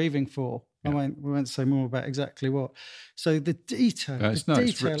he's grieving for. Yeah. We won't say more about exactly what. So the detail, is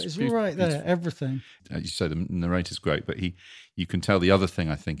right there, everything. As you say, the narrator's great, but you can tell the other thing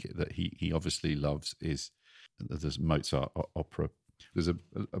I think that he obviously loves is there's Mozart opera. There's a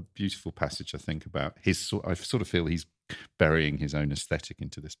beautiful passage, I think, about I sort of feel he's burying his own aesthetic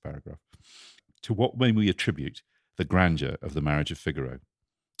into this paragraph. To what may we attribute the grandeur of the Marriage of Figaro?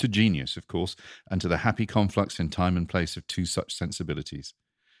 To genius, of course, and to the happy conflux in time and place of two such sensibilities.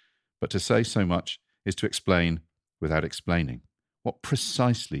 But to say so much is to explain without explaining. What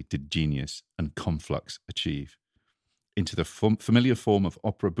precisely did genius and conflux achieve? Into the familiar form of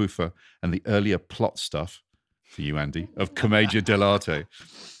opera buffa and the earlier plot stuff, for you, Andy, of Commedia dell'arte,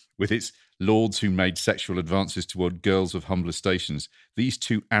 with its lords who made sexual advances toward girls of humbler stations, these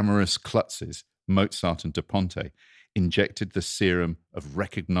two amorous klutzes, Mozart and Da Ponte, injected the serum of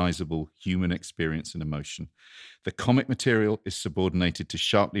recognizable human experience and emotion. The comic material is subordinated to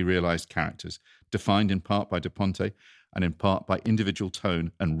sharply realized characters, defined in part by Da Ponte and in part by individual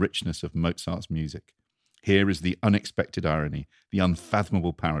tone and richness of Mozart's music. Here is the unexpected irony, the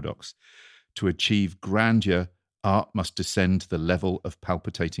unfathomable paradox. To achieve grandeur, art must descend to the level of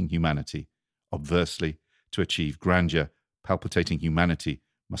palpitating humanity. Obversely, to achieve grandeur, palpitating humanity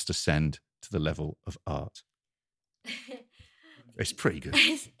must ascend to the level of art. It's pretty good.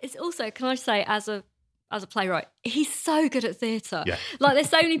 It's also, can I say, as a playwright, he's so good at theatre. Yeah. Like, there's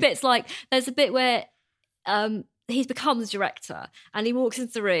so many bits. Like, there's a bit where he's become the director and he walks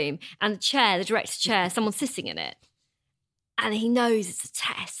into the room and the director's chair, someone's sitting in it. And he knows it's a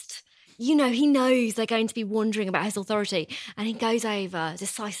test. He knows they're going to be wondering about his authority. And he goes over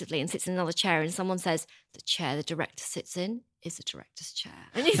decisively and sits in another chair, and someone says, the chair the director sits in is the director's chair.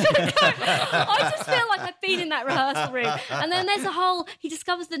 And he's like, I just feel like I've been in that rehearsal room. And then he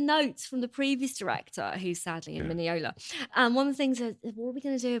discovers the notes from the previous director, who's sadly in Mineola. And one of the things is, what are we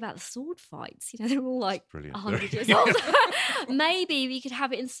going to do about the sword fights? They're all like 100 years old. Maybe we could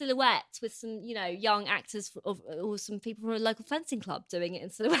have it in silhouette with some, young actors or some people from a local fencing club doing it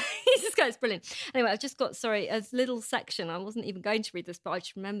in silhouette. It's brilliant. Anyway, I've just got, a little section. I wasn't even going to read this, but I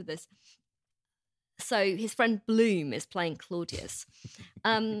just remember this. So his friend Bloom is playing Claudius.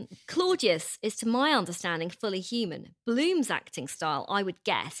 Claudius is, to my understanding, fully human. Bloom's acting style, I would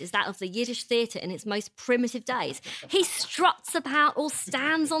guess, is that of the Yiddish theatre in its most primitive days. He struts about or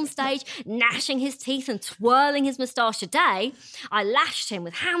stands on stage, gnashing his teeth and twirling his moustache. Today, I lashed him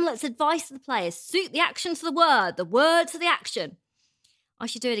with Hamlet's advice to the players: suit the action to the word to the action. I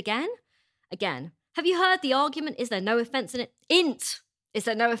should do it again? Again. Have you heard the argument? Is there no offence in it? Int. Is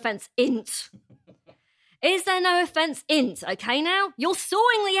there no offence? Int. Is there no offence? Int. Okay now? You're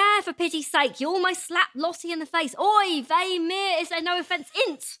sawing the air, for pity's sake. You almost slapped Lottie in the face. Oi, vey mir, is there no offence?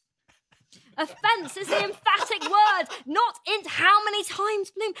 Int. Offence is the emphatic word, not int. How many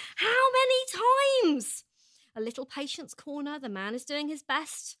times, Bloom? How many times? A little patience corner. The man is doing his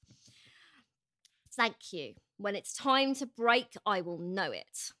best. Thank you. When it's time to break, I will know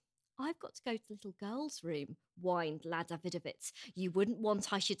it. I've got to go to the little girl's room, whined Lad Davidovitz. You wouldn't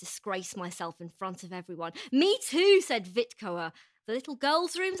want I should disgrace myself in front of everyone. Me too, said Witkower. The little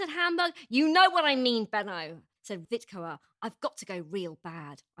girl's room, said Hamburg. You know what I mean, Benno, said Witkower. I've got to go real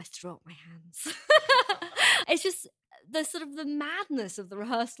bad. I threw up my hands. It's just the sort of the madness of the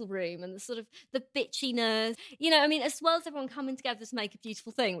rehearsal room and the sort of the bitchiness. As well as everyone coming together to make a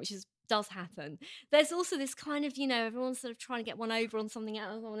beautiful thing, which does happen, there's also this kind of, everyone's sort of trying to get one over on something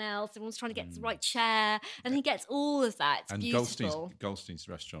else, everyone's trying to get to the right chair, and he gets all of that. It's beautiful. Goldstein's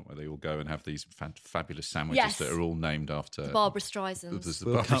restaurant, where they all go and have these fabulous sandwiches that are all named after Barbara Streisand.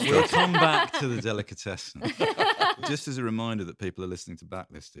 We'll come back to the delicatessen. Just as a reminder that people are listening to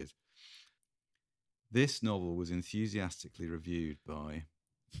Backlisted, this novel was enthusiastically reviewed by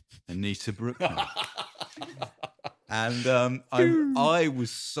Anita Bruckner. And I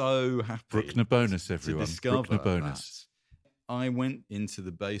was so happy. Bruckner bonus, everyone. To discover Bruckner bonus. That. I went into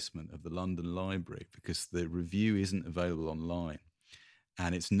the basement of the London Library because the review isn't available online,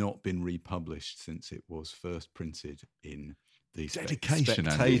 and it's not been republished since it was first printed in the Dedication,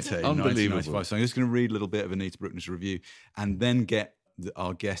 Spectator in unbelievable. 1995. So I'm just going to read a little bit of Anita Bruckner's review and then get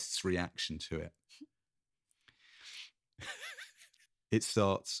our guest's reaction to it. It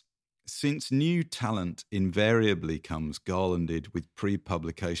starts, since new talent invariably comes garlanded with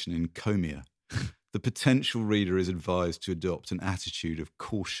pre-publication encomia, the potential reader is advised to adopt an attitude of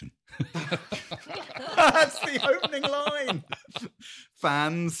caution. That's the opening line.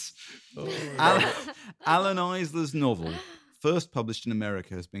 Fans. Alan Eisler's novel, first published in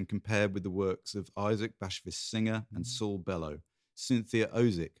America, has been compared with the works of Isaac Bashevis Singer and Saul Bellow. Cynthia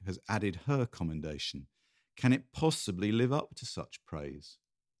Ozick has added her commendation. Can it possibly live up to such praise?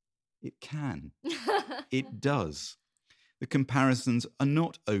 It can. It does. The comparisons are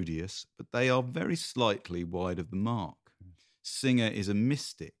not odious, but they are very slightly wide of the mark. Singer is a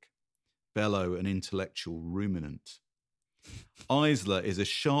mystic, Bellow an intellectual ruminant. Eisler is a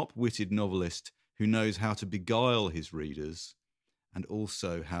sharp-witted novelist who knows how to beguile his readers and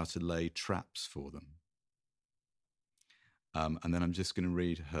also how to lay traps for them. And then I'm just going to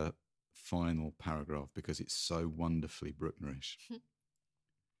read her final paragraph because it's so wonderfully Brucknerish.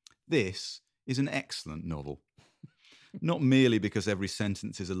 This is an excellent novel, not merely because every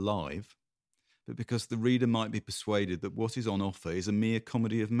sentence is alive, but because the reader might be persuaded that what is on offer is a mere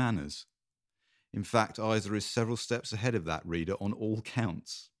comedy of manners. In fact, Eisler is several steps ahead of that reader on all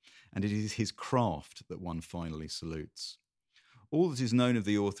counts, and it is his craft that one finally salutes. All that is known of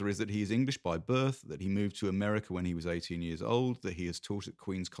the author is that he is English by birth, that he moved to America when he was 18 years old, that he has taught at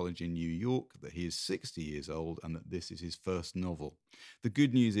Queen's College in New York, that he is 60 years old, and that this is his first novel. The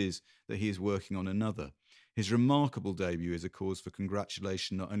good news is that he is working on another. His remarkable debut is a cause for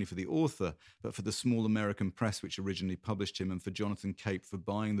congratulation not only for the author, but for the small American press which originally published him, and for Jonathan Cape for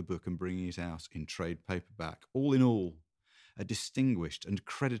buying the book and bringing it out in trade paperback. All in all, a distinguished and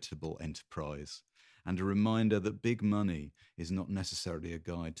creditable enterprise, and a reminder that big money is not necessarily a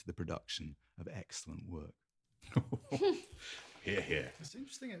guide to the production of excellent work. Hear, hear. It's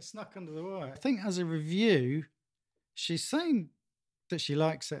interesting it snuck under the wire. I think as a review, she's saying that she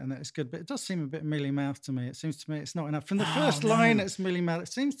likes it and that it's good, but it does seem a bit mealy-mouthed to me. It seems to me it's not enough. From the first line, it's mealy-mouthed.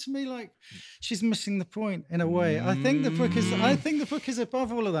 It seems to me like she's missing the point in a way. I think the book is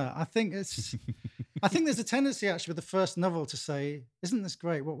above all of that. I think there's a tendency actually with the first novel to say, "Isn't this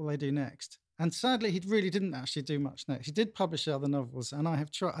great? What will they do next?" And sadly, he really didn't actually do much next. He did publish other novels, and I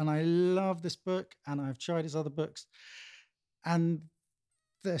have tried, and I love this book, and I've tried his other books, and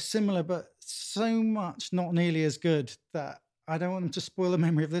they're similar, but so much not nearly as good that I don't want them to spoil the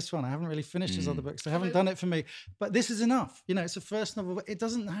memory of this one. I haven't really finished his other books. They haven't done it for me. But this is enough. You know, it's a first novel, but it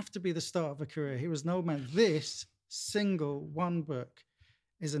doesn't have to be the start of a career. He was an old man. This single one book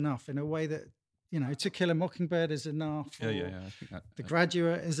is enough in a way that, you know, To Kill a Mockingbird is enough. Yeah. I think that. The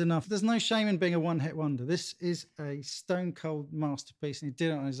Graduate is enough. There's no shame in being a one-hit wonder. This is a stone-cold masterpiece, and he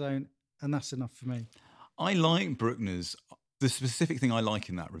did it on his own, and that's enough for me. I like Bruckner's. The specific thing I like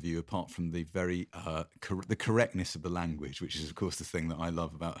in that review, apart from the very the correctness of the language, which is of course the thing that I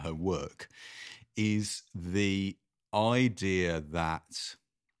love about her work, is the idea that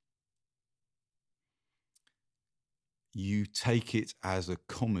you take it as a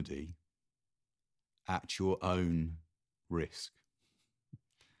comedy at your own risk.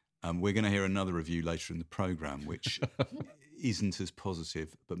 We're going to hear another review later in the programme, which isn't as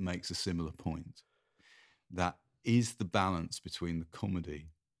positive but makes a similar point. That is the balance between the comedy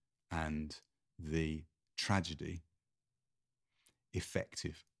and the tragedy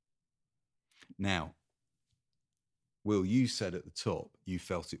effective? Now, Will, you said at the top you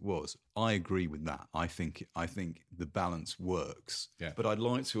felt it was. I agree with that. I think the balance works. Yeah. But I'd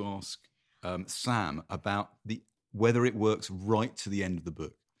like to ask Sam about whether it works right to the end of the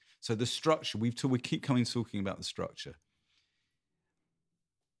book. So the structure, we keep talking about the structure.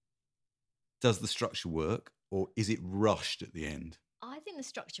 Does the structure work, or is it rushed at the end? I think the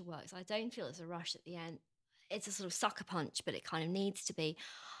structure works. I don't feel it's a rush at the end. It's a sort of sucker punch, but it kind of needs to be.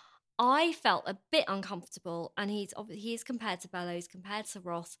 I felt a bit uncomfortable, and he is compared to Bellows, compared to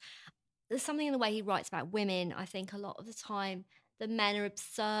Roth. There's something in the way he writes about women. I think a lot of the time the men are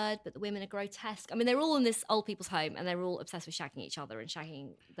absurd, but the women are grotesque. I mean, they're all in this old people's home, and they're all obsessed with shagging each other and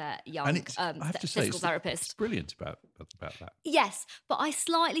shagging their young I have to say, physical therapist. It's brilliant about that. Yes, but I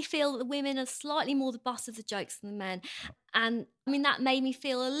slightly feel that the women are slightly more the butt of the jokes than the men. And I mean, that made me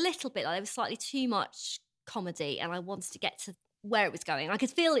feel a little bit like there was slightly too much comedy, and I wanted to get to where it was going. I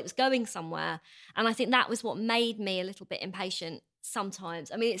could feel it was going somewhere. And I think that was what made me a little bit impatient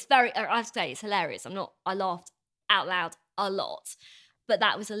sometimes. I mean, I have to say, it's hilarious. I laughed out loud a lot, but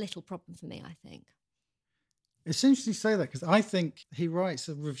that was a little problem for me, I think. It's interesting you say that, because I think he writes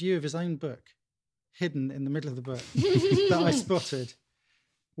a review of his own book hidden in the middle of the book that I spotted,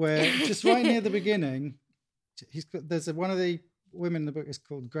 where just right near the beginning, one of the women in the book is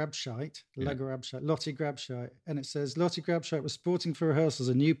called Grabscheit, Lottie Grabscheit, and it says, Lottie Grabscheit was sporting for rehearsals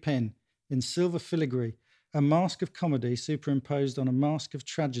a new pen in silver filigree, a mask of comedy superimposed on a mask of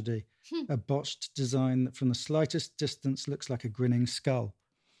tragedy, a botched design that from the slightest distance looks like a grinning skull.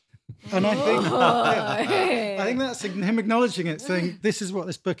 And I think that's him acknowledging it, saying, this is what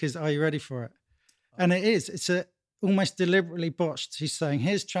this book is, are you ready for it? And it is. It's almost deliberately botched. He's saying,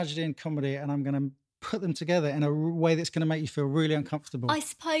 here's tragedy and comedy, and I'm going to put them together in a way that's going to make you feel really uncomfortable. I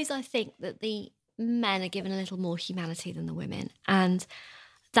think that the men are given a little more humanity than the women, and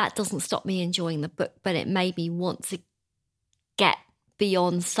that doesn't stop me enjoying the book, but it made me want to get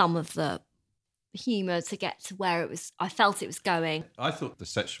beyond some of the humour to get to where I felt it was going. I thought the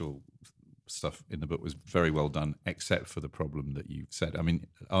sexual stuff in the book was very well done, except for the problem that you said. I mean,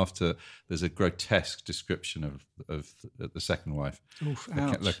 there's a grotesque description of the second wife,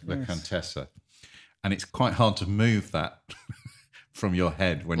 the Contessa, and it's quite hard to move that from your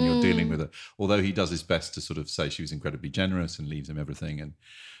head when you're dealing with it. Although he does his best to sort of say she was incredibly generous and leaves him everything. And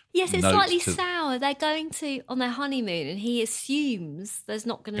yes, it's slightly sour. They're going on their honeymoon, and he assumes there's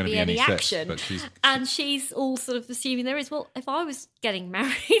not going to be any action. And she's all sort of assuming there is. Well, if I was getting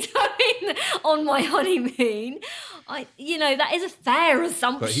married, on my honeymoon, that is a fair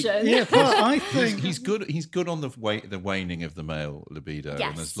assumption. I think he's good. He's good on the waning of the male libido. Yes.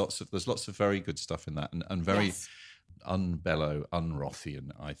 And there's lots of very good stuff in that, and very. Yes. Unbellow, unrothian.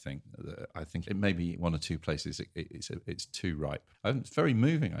 I think it may be one or two places it's too ripe. It's very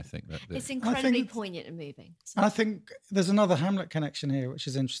moving. I think that it's incredibly poignant and moving. I think there's another Hamlet connection here, which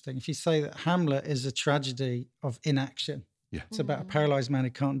is interesting. If you say that Hamlet is a tragedy of inaction, it's about a paralysed man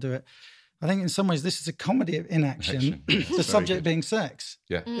who can't do it. I think in some ways this is a comedy of inaction. The subject being sex.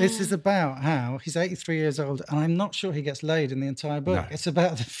 Yeah, this is about how he's 83 years old, and I'm not sure he gets laid in the entire book. No. It's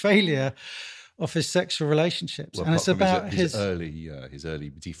about the failure of his sexual relationships. Well, and it's about his early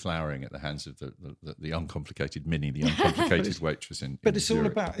deflowering at the hands of the uncomplicated Minnie, the uncomplicated waitress in But it's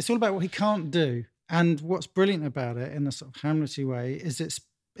Zurich. all about what he can't do. And what's brilliant about it in a sort of Hamlety way is it's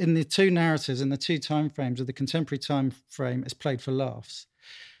in the two narratives, in the two time frames of the contemporary time frame, it's played for laughs.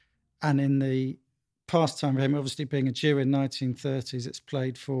 And in the past time frame, obviously being a Jew in 1930s, it's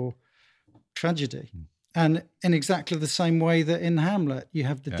played for tragedy. And in exactly the same way that in Hamlet, you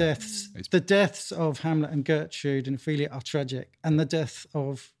have the deaths. The deaths of Hamlet and Gertrude and Ophelia are tragic, and the death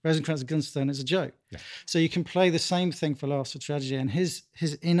of Rosencrantz and Guildenstern is a joke. Yeah. So you can play the same thing for laughs or tragedy, and his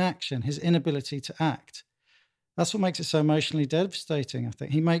inaction, his inability to act, that's what makes it so emotionally devastating, I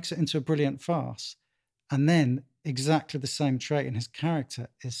think. He makes it into a brilliant farce, and then exactly the same trait in his character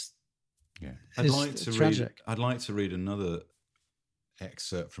is tragic. I'd like to read another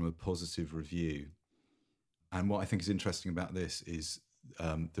excerpt from a positive review. And what I think is interesting about this is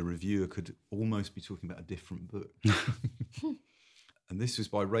the reviewer could almost be talking about a different book. And this was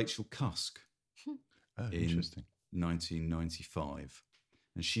by Rachel Cusk in 1995.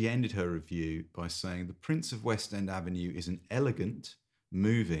 And she ended her review by saying, "The Prince of West End Avenue is an elegant,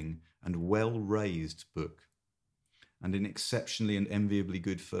 moving, and well-raised book, and an exceptionally and enviably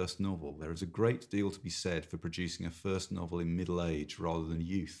good first novel. There is a great deal to be said for producing a first novel in middle age rather than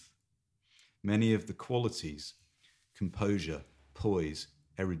youth. Many of the qualities, composure, poise,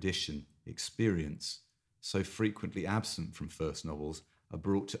 erudition, experience, so frequently absent from first novels, are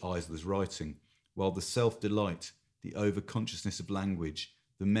brought to Eisler's writing, while the self-delight, the over-consciousness of language,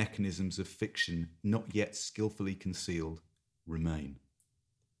 the mechanisms of fiction not yet skillfully concealed, remain."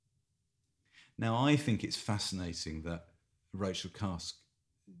 Now, I think it's fascinating that Rachel Cusk,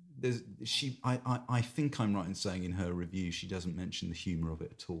 I think I'm right in saying in her review she doesn't mention the humour of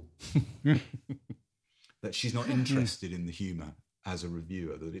it at all. That she's not interested in the humour as a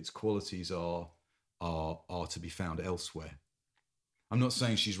reviewer, that its qualities are to be found elsewhere. I'm not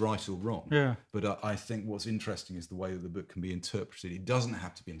saying she's right or wrong, but I think what's interesting is the way that the book can be interpreted. It doesn't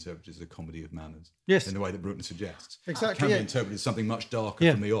have to be interpreted as a comedy of manners, in the way that Bruckner suggests. Exactly, it can be interpreted as something much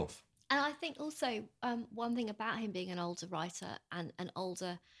darker from the off. And I think also one thing about him being an older writer and an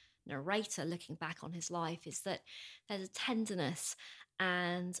older narrator looking back on his life is that there's a tenderness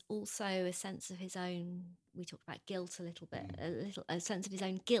and also a sense of his own, we talked about guilt a little bit, a sense of his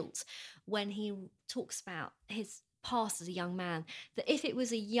own guilt when he talks about his past as a young man, that if it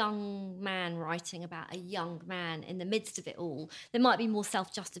was a young man writing about a young man in the midst of it all, there might be more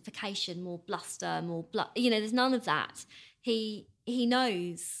self-justification, more bluster, more there's none of that. He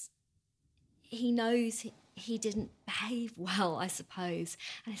knows he didn't behave well, I suppose.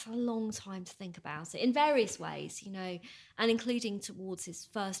 And it's a long time to think about it in various ways, and including towards his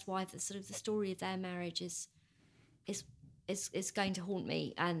first wife. The sort of the story of their marriage is going to haunt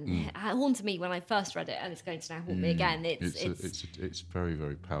me, and it haunted me when I first read it, and it's going to now haunt me again. It's very,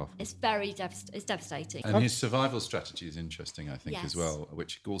 very powerful. It's it's devastating. And his survival strategy is interesting, I think, as well,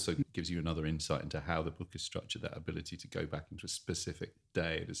 which also gives you another insight into how the book is structured, that ability to go back into a specific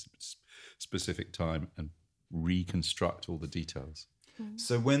day at a specific time and reconstruct all the details.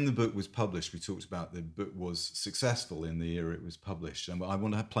 So when the book was published, we talked about the book was successful in the year it was published. And I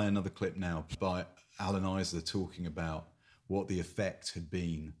want to play another clip now by Alan Eisler talking about what the effect had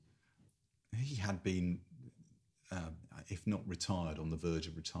been. He had been, if not retired, on the verge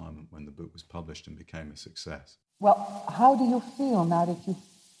of retirement when the book was published and became a success. Well, how do you feel now that you've,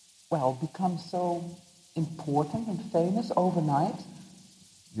 become so important and famous overnight?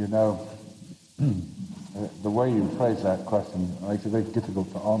 The way you phrase that question makes it very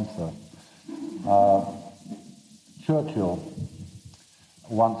difficult to answer. Churchill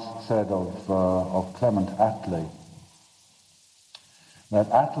once said of Clement Attlee that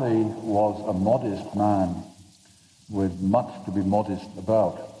Attlee was a modest man with much to be modest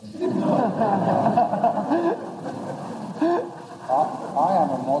about. I am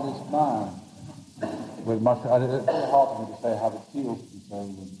a modest man with much. It's very hard for me to say how it feels to be so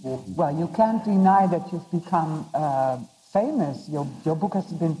important. Well, you can't deny that you've become famous. Your book has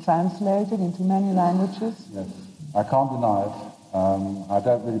been translated into many languages. Yes, I can't deny it. I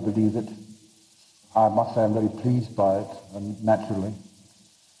don't really believe it. I must say I'm very pleased by it, and naturally.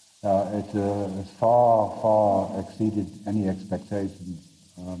 It has far, far exceeded any expectations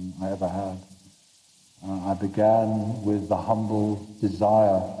I ever had. I began with the humble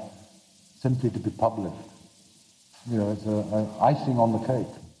desire simply to be published. It's an icing on the cake.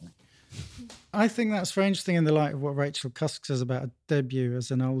 I think that's very interesting in the light of what Rachel Cusk says about a debut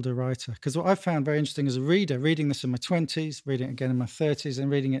as an older writer. Because what I found very interesting as a reader, reading this in my 20s, reading it again in my 30s, and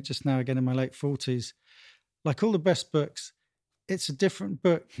reading it just now again in my late 40s, like all the best books, it's a different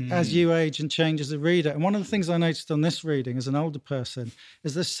book as you age and change as a reader. And one of the things I noticed on this reading as an older person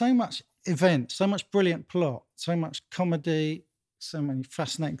is there's so much event, so much brilliant plot, so much comedy, so many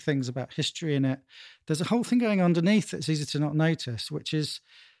fascinating things about history in it. There's a whole thing going underneath that's easy to not notice, which is,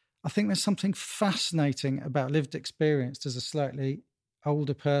 I think there's something fascinating about lived experience as a slightly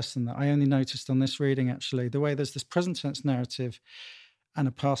older person that I only noticed on this reading, actually. The way there's this present tense narrative and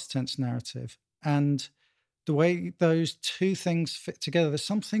a past tense narrative. And the way those two things fit together, there's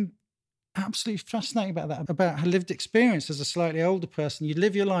something absolutely fascinating about that, about her lived experience as a slightly older person. You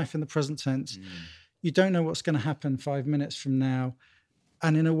live your life in the present tense. You don't know what's going to happen 5 minutes from now.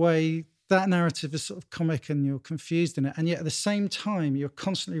 And in a way, that narrative is sort of comic and you're confused in it. And yet at the same time, you're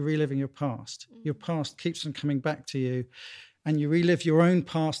constantly reliving your past. Your past keeps on coming back to you. And you relive your own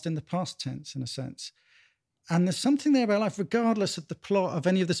past in the past tense, in a sense. And there's something there about life, regardless of the plot, of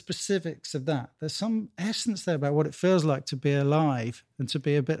any of the specifics of that. There's some essence there about what it feels like to be alive and to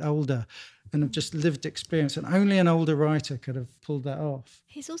be a bit older and of just lived experience. And only an older writer could have pulled that off.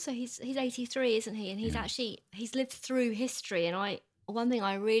 He's 83, isn't he? And he's lived through history. And one thing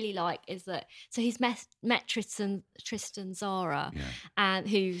I really like is that, so he's met Tristan Tzara, and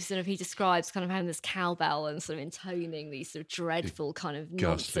who sort of, he describes kind of having this cowbell and sort of intoning these sort of dreadful kind of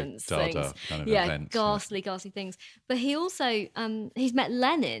nonsense things. Kind of events, ghastly things. But he also, he's met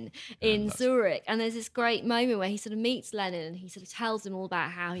Lenin in Zurich, and there's this great moment where he sort of meets Lenin and he sort of tells him all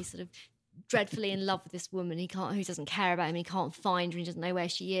about how he's sort of dreadfully in love with this woman who doesn't care about him, he can't find her, he doesn't know where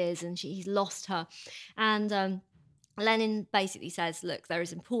she is, and he's lost her. And Lenin basically says, look, there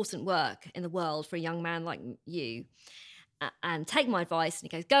is important work in the world for a young man like you, and take my advice.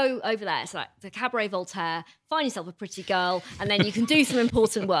 And he goes, go over there. So like the Cabaret Voltaire, find yourself a pretty girl, and then you can do some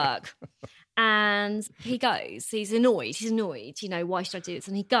important work. And he goes, he's annoyed, why should I do this?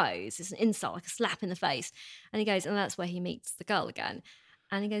 And he goes, it's an insult, like a slap in the face. And he goes, and that's where he meets the girl again.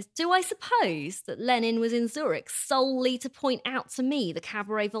 And he goes, do I suppose that Lenin was in Zurich solely to point out to me the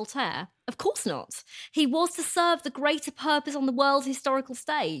Cabaret Voltaire? Of course not. He was to serve the greater purpose on the world's historical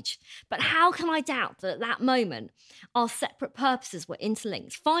stage. But how can I doubt that at that moment our separate purposes were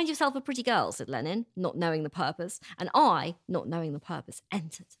interlinked? Find yourself a pretty girl, said Lenin, not knowing the purpose. And I, not knowing the purpose,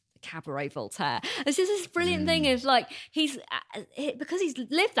 entered the Cabaret Voltaire. It's just this brilliant thing of like, because he's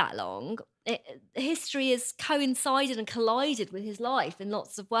lived that long, history has coincided and collided with his life in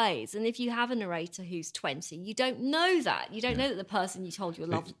lots of ways. And if you have a narrator who's 20, you don't know that. You don't know that the person you told your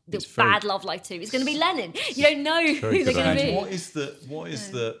bad love life to is going to be Lenin. You don't know who they're going to be. What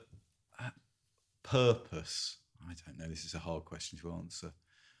is the purpose? I don't know. This is a hard question to answer.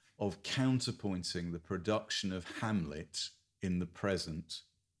 Of counterpointing the production of Hamlet in the present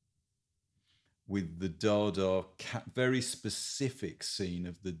with the Dada, very specific scene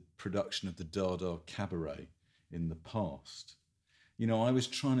of the production of the Dada Cabaret in the past. I was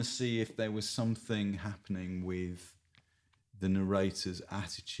trying to see if there was something happening with the narrator's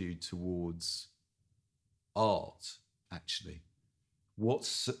attitude towards art, actually. What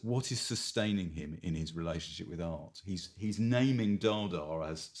is sustaining him in his relationship with art? He's naming Dada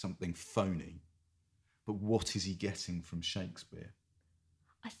as something phony, but what is he getting from Shakespeare?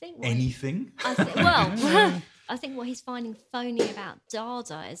 I think anything. I think what he's finding phony about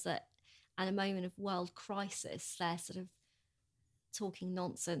Dada is that at a moment of world crisis, they're sort of talking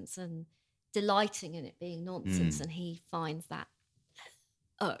nonsense and delighting in it being nonsense, and he finds that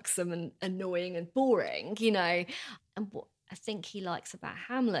irksome and annoying and boring, And what I think he likes about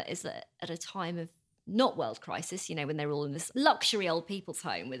Hamlet is that at a time of not world crisis, when they're all in this luxury old people's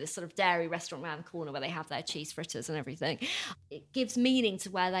home with this sort of dairy restaurant around the corner where they have their cheese fritters and everything, it gives meaning to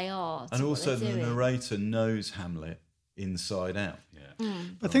where they are. And also the narrator knows Hamlet inside out.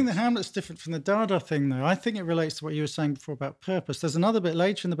 I think that Hamlet's different from the Dada thing, though. I think it relates to what you were saying before about purpose. There's another bit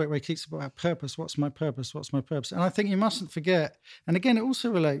later in the book where he keeps about purpose. What's my purpose? What's my purpose? And I think you mustn't forget, and again, it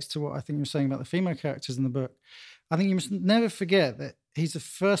also relates to what I think you were saying about the female characters in the book. I think you must never forget that he's a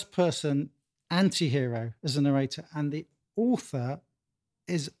first-person anti-hero as a narrator, and the author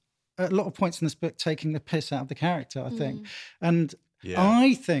is at a lot of points in this book taking the piss out of the character, I think. And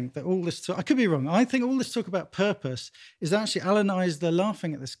I think that all this talk, I could be wrong, I think all this talk about purpose is actually Alan Eisler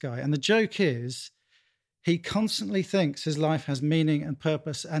laughing at this guy, and the joke is he constantly thinks his life has meaning and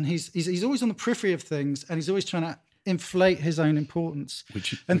purpose, and he's always on the periphery of things, and he's always trying to inflate his own importance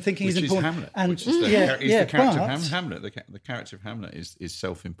thinking he's important. Hamlet, and which is the character of Hamlet. The character of Hamlet is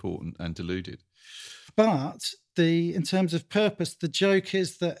self-important and deluded. But in terms of purpose, the joke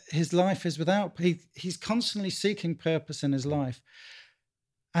is that his life is without. He's constantly seeking purpose in his life,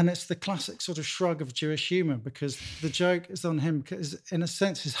 And it's the classic sort of shrug of Jewish humour, because the joke is on him because, in a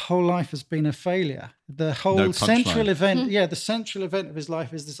sense, his whole life has been a failure. The whole central event, the central event of his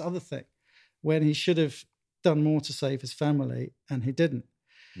life is this other thing, when he should have done more to save his family and he didn't.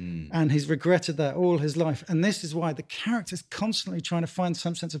 And he's regretted that all his life. And this is why the character's constantly trying to find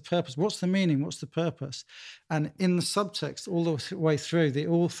some sense of purpose. What's the meaning? What's the purpose? And in the subtext, all the way through, the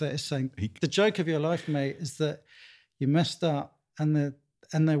author is saying, the joke of your life, mate, is that you messed up and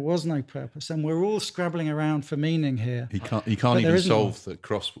there was no purpose, and we're all scrabbling around for meaning here. He can't even solve the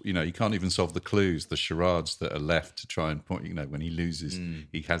cross. He can't even solve the clues, the charades that are left to try and point. When he loses,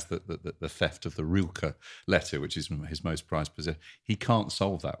 he has the theft of the Rilke letter, which is his most prized possession. He can't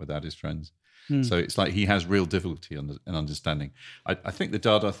solve that without his friends. So it's like he has real difficulty in understanding. I think the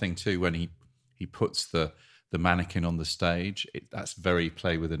Dada thing too, when he puts the mannequin on the stage, that's very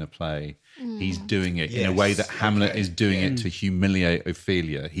play within a play. He's doing it in a way that Hamlet is doing it to humiliate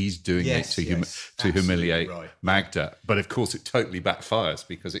Ophelia. He's doing it to humiliate Magda. But of course, it totally backfires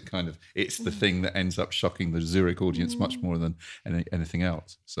because it's the thing that ends up shocking the Zurich audience much more than anything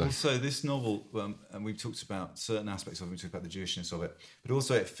else. So also, this novel, and we've talked about certain aspects of it, we talked about the Jewishness of it, but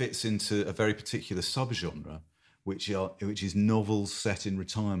also it fits into a very particular subgenre, which is novels set in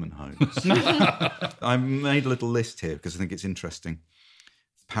retirement homes. I made a little list here because I think it's interesting.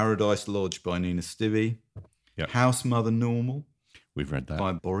 Paradise Lodge by Nina Stibbe. Yep. House Mother Normal. We've read that.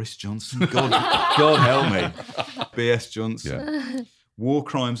 By Boris Johnson. God help me. B.S. Johnson. Yeah. War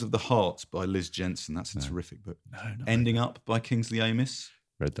Crimes of the Heart by Liz Jensen. That's a terrific book. Ending Up by Kingsley Amis.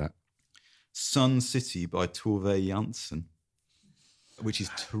 Read that. Sun City by Tove Jansson, which is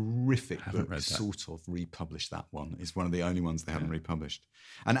terrific book, sort of republished that one. It's one of the only ones they haven't republished.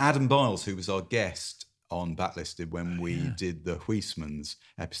 And Adam Biles, who was our guest on Backlisted when we did the Huysmans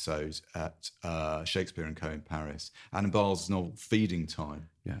episode at Shakespeare & Co. in Paris. Adam Biles' novel Feeding Time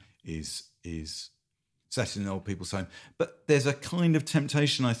is set in an old people's home. But there's a kind of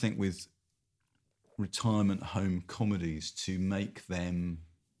temptation, I think, with retirement home comedies to make them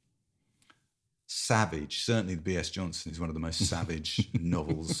savage. Certainly the B.S. Johnson is one of the most savage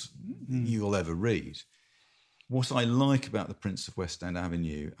novels you'll ever read. What I like about The Prince of West End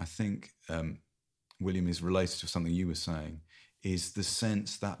Avenue, I think, William, is related to something you were saying, is the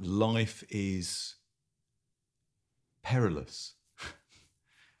sense that life is perilous,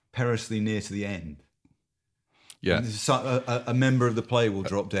 perilously near to the end. Yeah, a member of the play will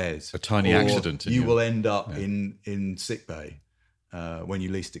drop dead. A tiny accident. You will end up in sickbay when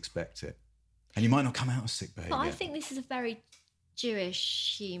you least expect it. And you might not come out of sickbay. But I think this is a very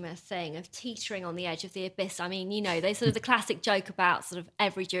Jewish humour thing of teetering on the edge of the abyss. I mean, they sort of the classic joke about sort of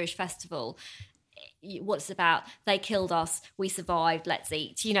every Jewish festival. What's about? They killed us, we survived, let's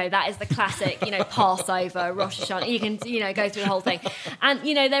eat. That is the classic, Passover, Rosh Hashanah. You can, go through the whole thing. And,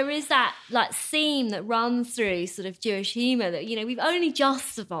 there is that theme that runs through sort of Jewish humour that, we've only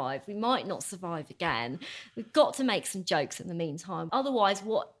just survived. We might not survive again. We've got to make some jokes in the meantime. Otherwise,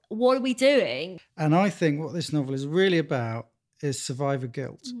 what are we doing? And I think what this novel is really about is survivor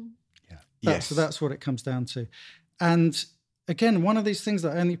guilt. So that's what it comes down to. And again, one of these things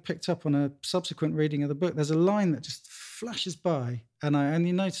that I only picked up on a subsequent reading of the book, there's a line that just flashes by, and I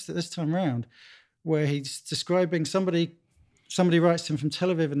only noticed it this time round, where he's describing somebody writes to him from Tel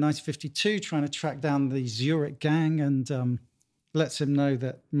Aviv in 1952, trying to track down the Zurich gang, and lets him know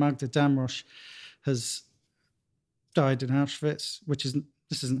that Magda Damrosch has died in Auschwitz,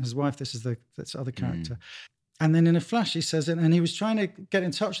 this isn't his wife, this is this other character. And then in a flash, he says it, and he was trying to get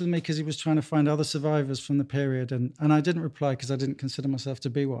in touch with me because he was trying to find other survivors from the period. And I didn't reply because I didn't consider myself to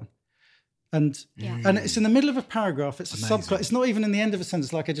be one. And it's in the middle of a paragraph. It's a subclass. It's not even in the end of a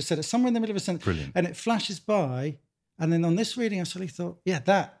sentence, like I just said. It's somewhere in the middle of a sentence. Brilliant. And it flashes by. And then on this reading, I suddenly thought,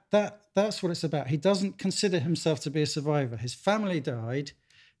 that's what it's about. He doesn't consider himself to be a survivor. His family died.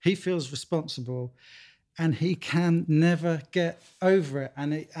 He feels responsible. And he can never get over it.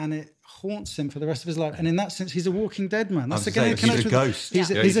 And it haunts him for the rest of his life. And in that sense, he's a walking dead man. That's again, he's a ghost. He's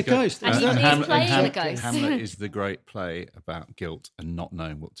a ghost. And exactly. he's playing a ghost. Hamlet is the great play about guilt and not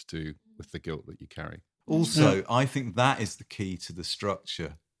knowing what to do with the guilt that you carry. Also, I think that is the key to the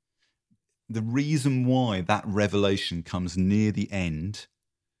structure. The reason why that revelation comes near the end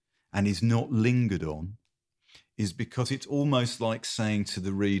and is not lingered on is because it's almost like saying to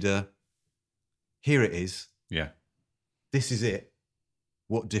the reader, here it is. Yeah. This is it.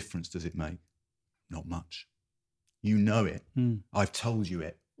 What difference does it make? Not much. You know it. I've told you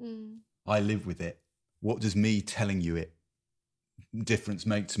it. I live with it. What does me telling you it difference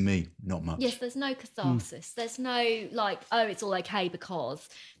make to me? Not much. Yes, there's no catharsis. There's no it's all okay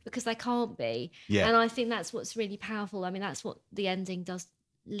because they can't be. Yeah. And I think that's what's really powerful. I mean, that's what the ending does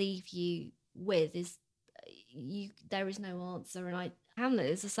leave you with is there is no answer. And Hamlet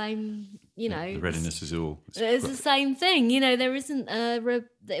is the same, you know. The readiness is all. It's the same thing, you know. There isn't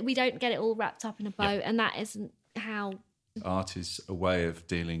we don't get it all wrapped up in a bow, and that isn't how. Art is a way of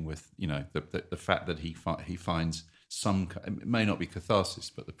dealing with, you know, the fact that he finds some. It may not be catharsis,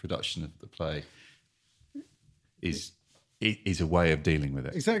 but the production of the play is a way of dealing with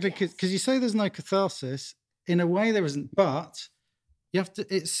it. Exactly, because you say there's no catharsis. In a way, there isn't, but you have to.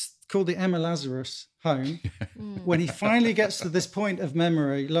 It's called the Emma Lazarus home. When he finally gets to this point of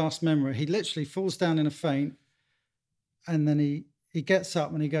last memory, he literally falls down in a faint, and then he gets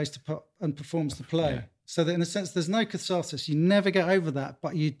up and he goes to and performs the play. Yeah. So that in a sense, there's no catharsis. You never get over that,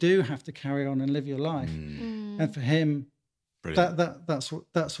 but you do have to carry on and live your life. And for him, that's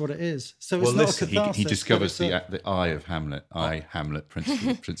what it is. So it's not a catharsis. He discovers the eye of Hamlet. Hamlet,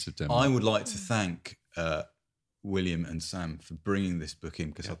 Prince of Denmark. I would like to thank William and Sam for bringing this book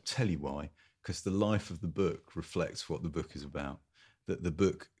in, because I'll tell you why. Because the life of the book reflects what the book is about. That the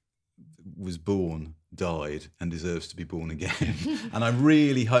book was born, died, and deserves to be born again. And I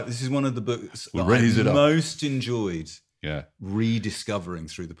really hope this is one of the books that I've most enjoyed rediscovering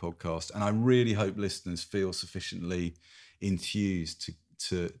through the podcast. And I really hope listeners feel sufficiently enthused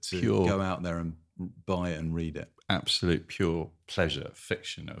to go out there and buy it and read it. Absolute pure pleasure,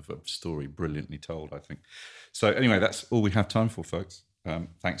 fiction of a story brilliantly told, I think. So anyway, that's all we have time for, folks.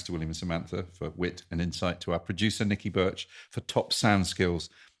 Thanks to William and Samantha for wit and insight, to our producer Nikki Birch for top sound skills,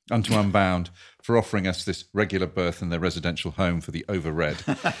 and to Unbound for offering us this regular berth in their residential home for the overread.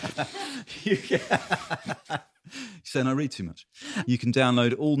 Saying I read too much. You can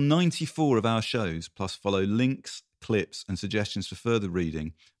download all 94 of our shows, plus follow links, clips and suggestions for further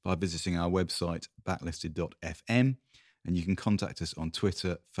reading by visiting our website, backlisted.fm. And you can contact us on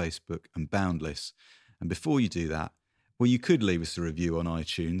Twitter, Facebook and Boundless. And before you do that, well, you could leave us a review on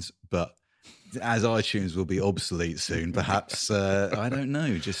iTunes, but as iTunes will be obsolete soon, perhaps, I don't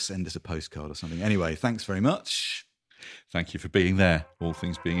know, just send us a postcard or something. Anyway, thanks very much. Thank you for being there. All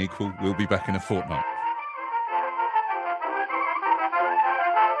things being equal, we'll be back in a fortnight.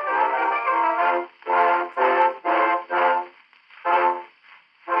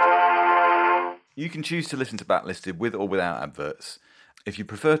 You can choose to listen to Backlisted with or without adverts. If you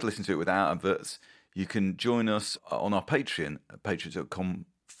prefer to listen to it without adverts, you can join us on our Patreon at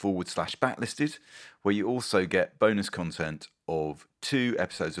patreon.com/backlisted, where you also get bonus content of 2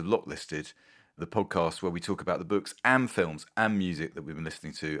 episodes of Locklisted, the podcast where we talk about the books and films and music that we've been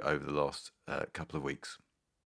listening to over the last couple of weeks.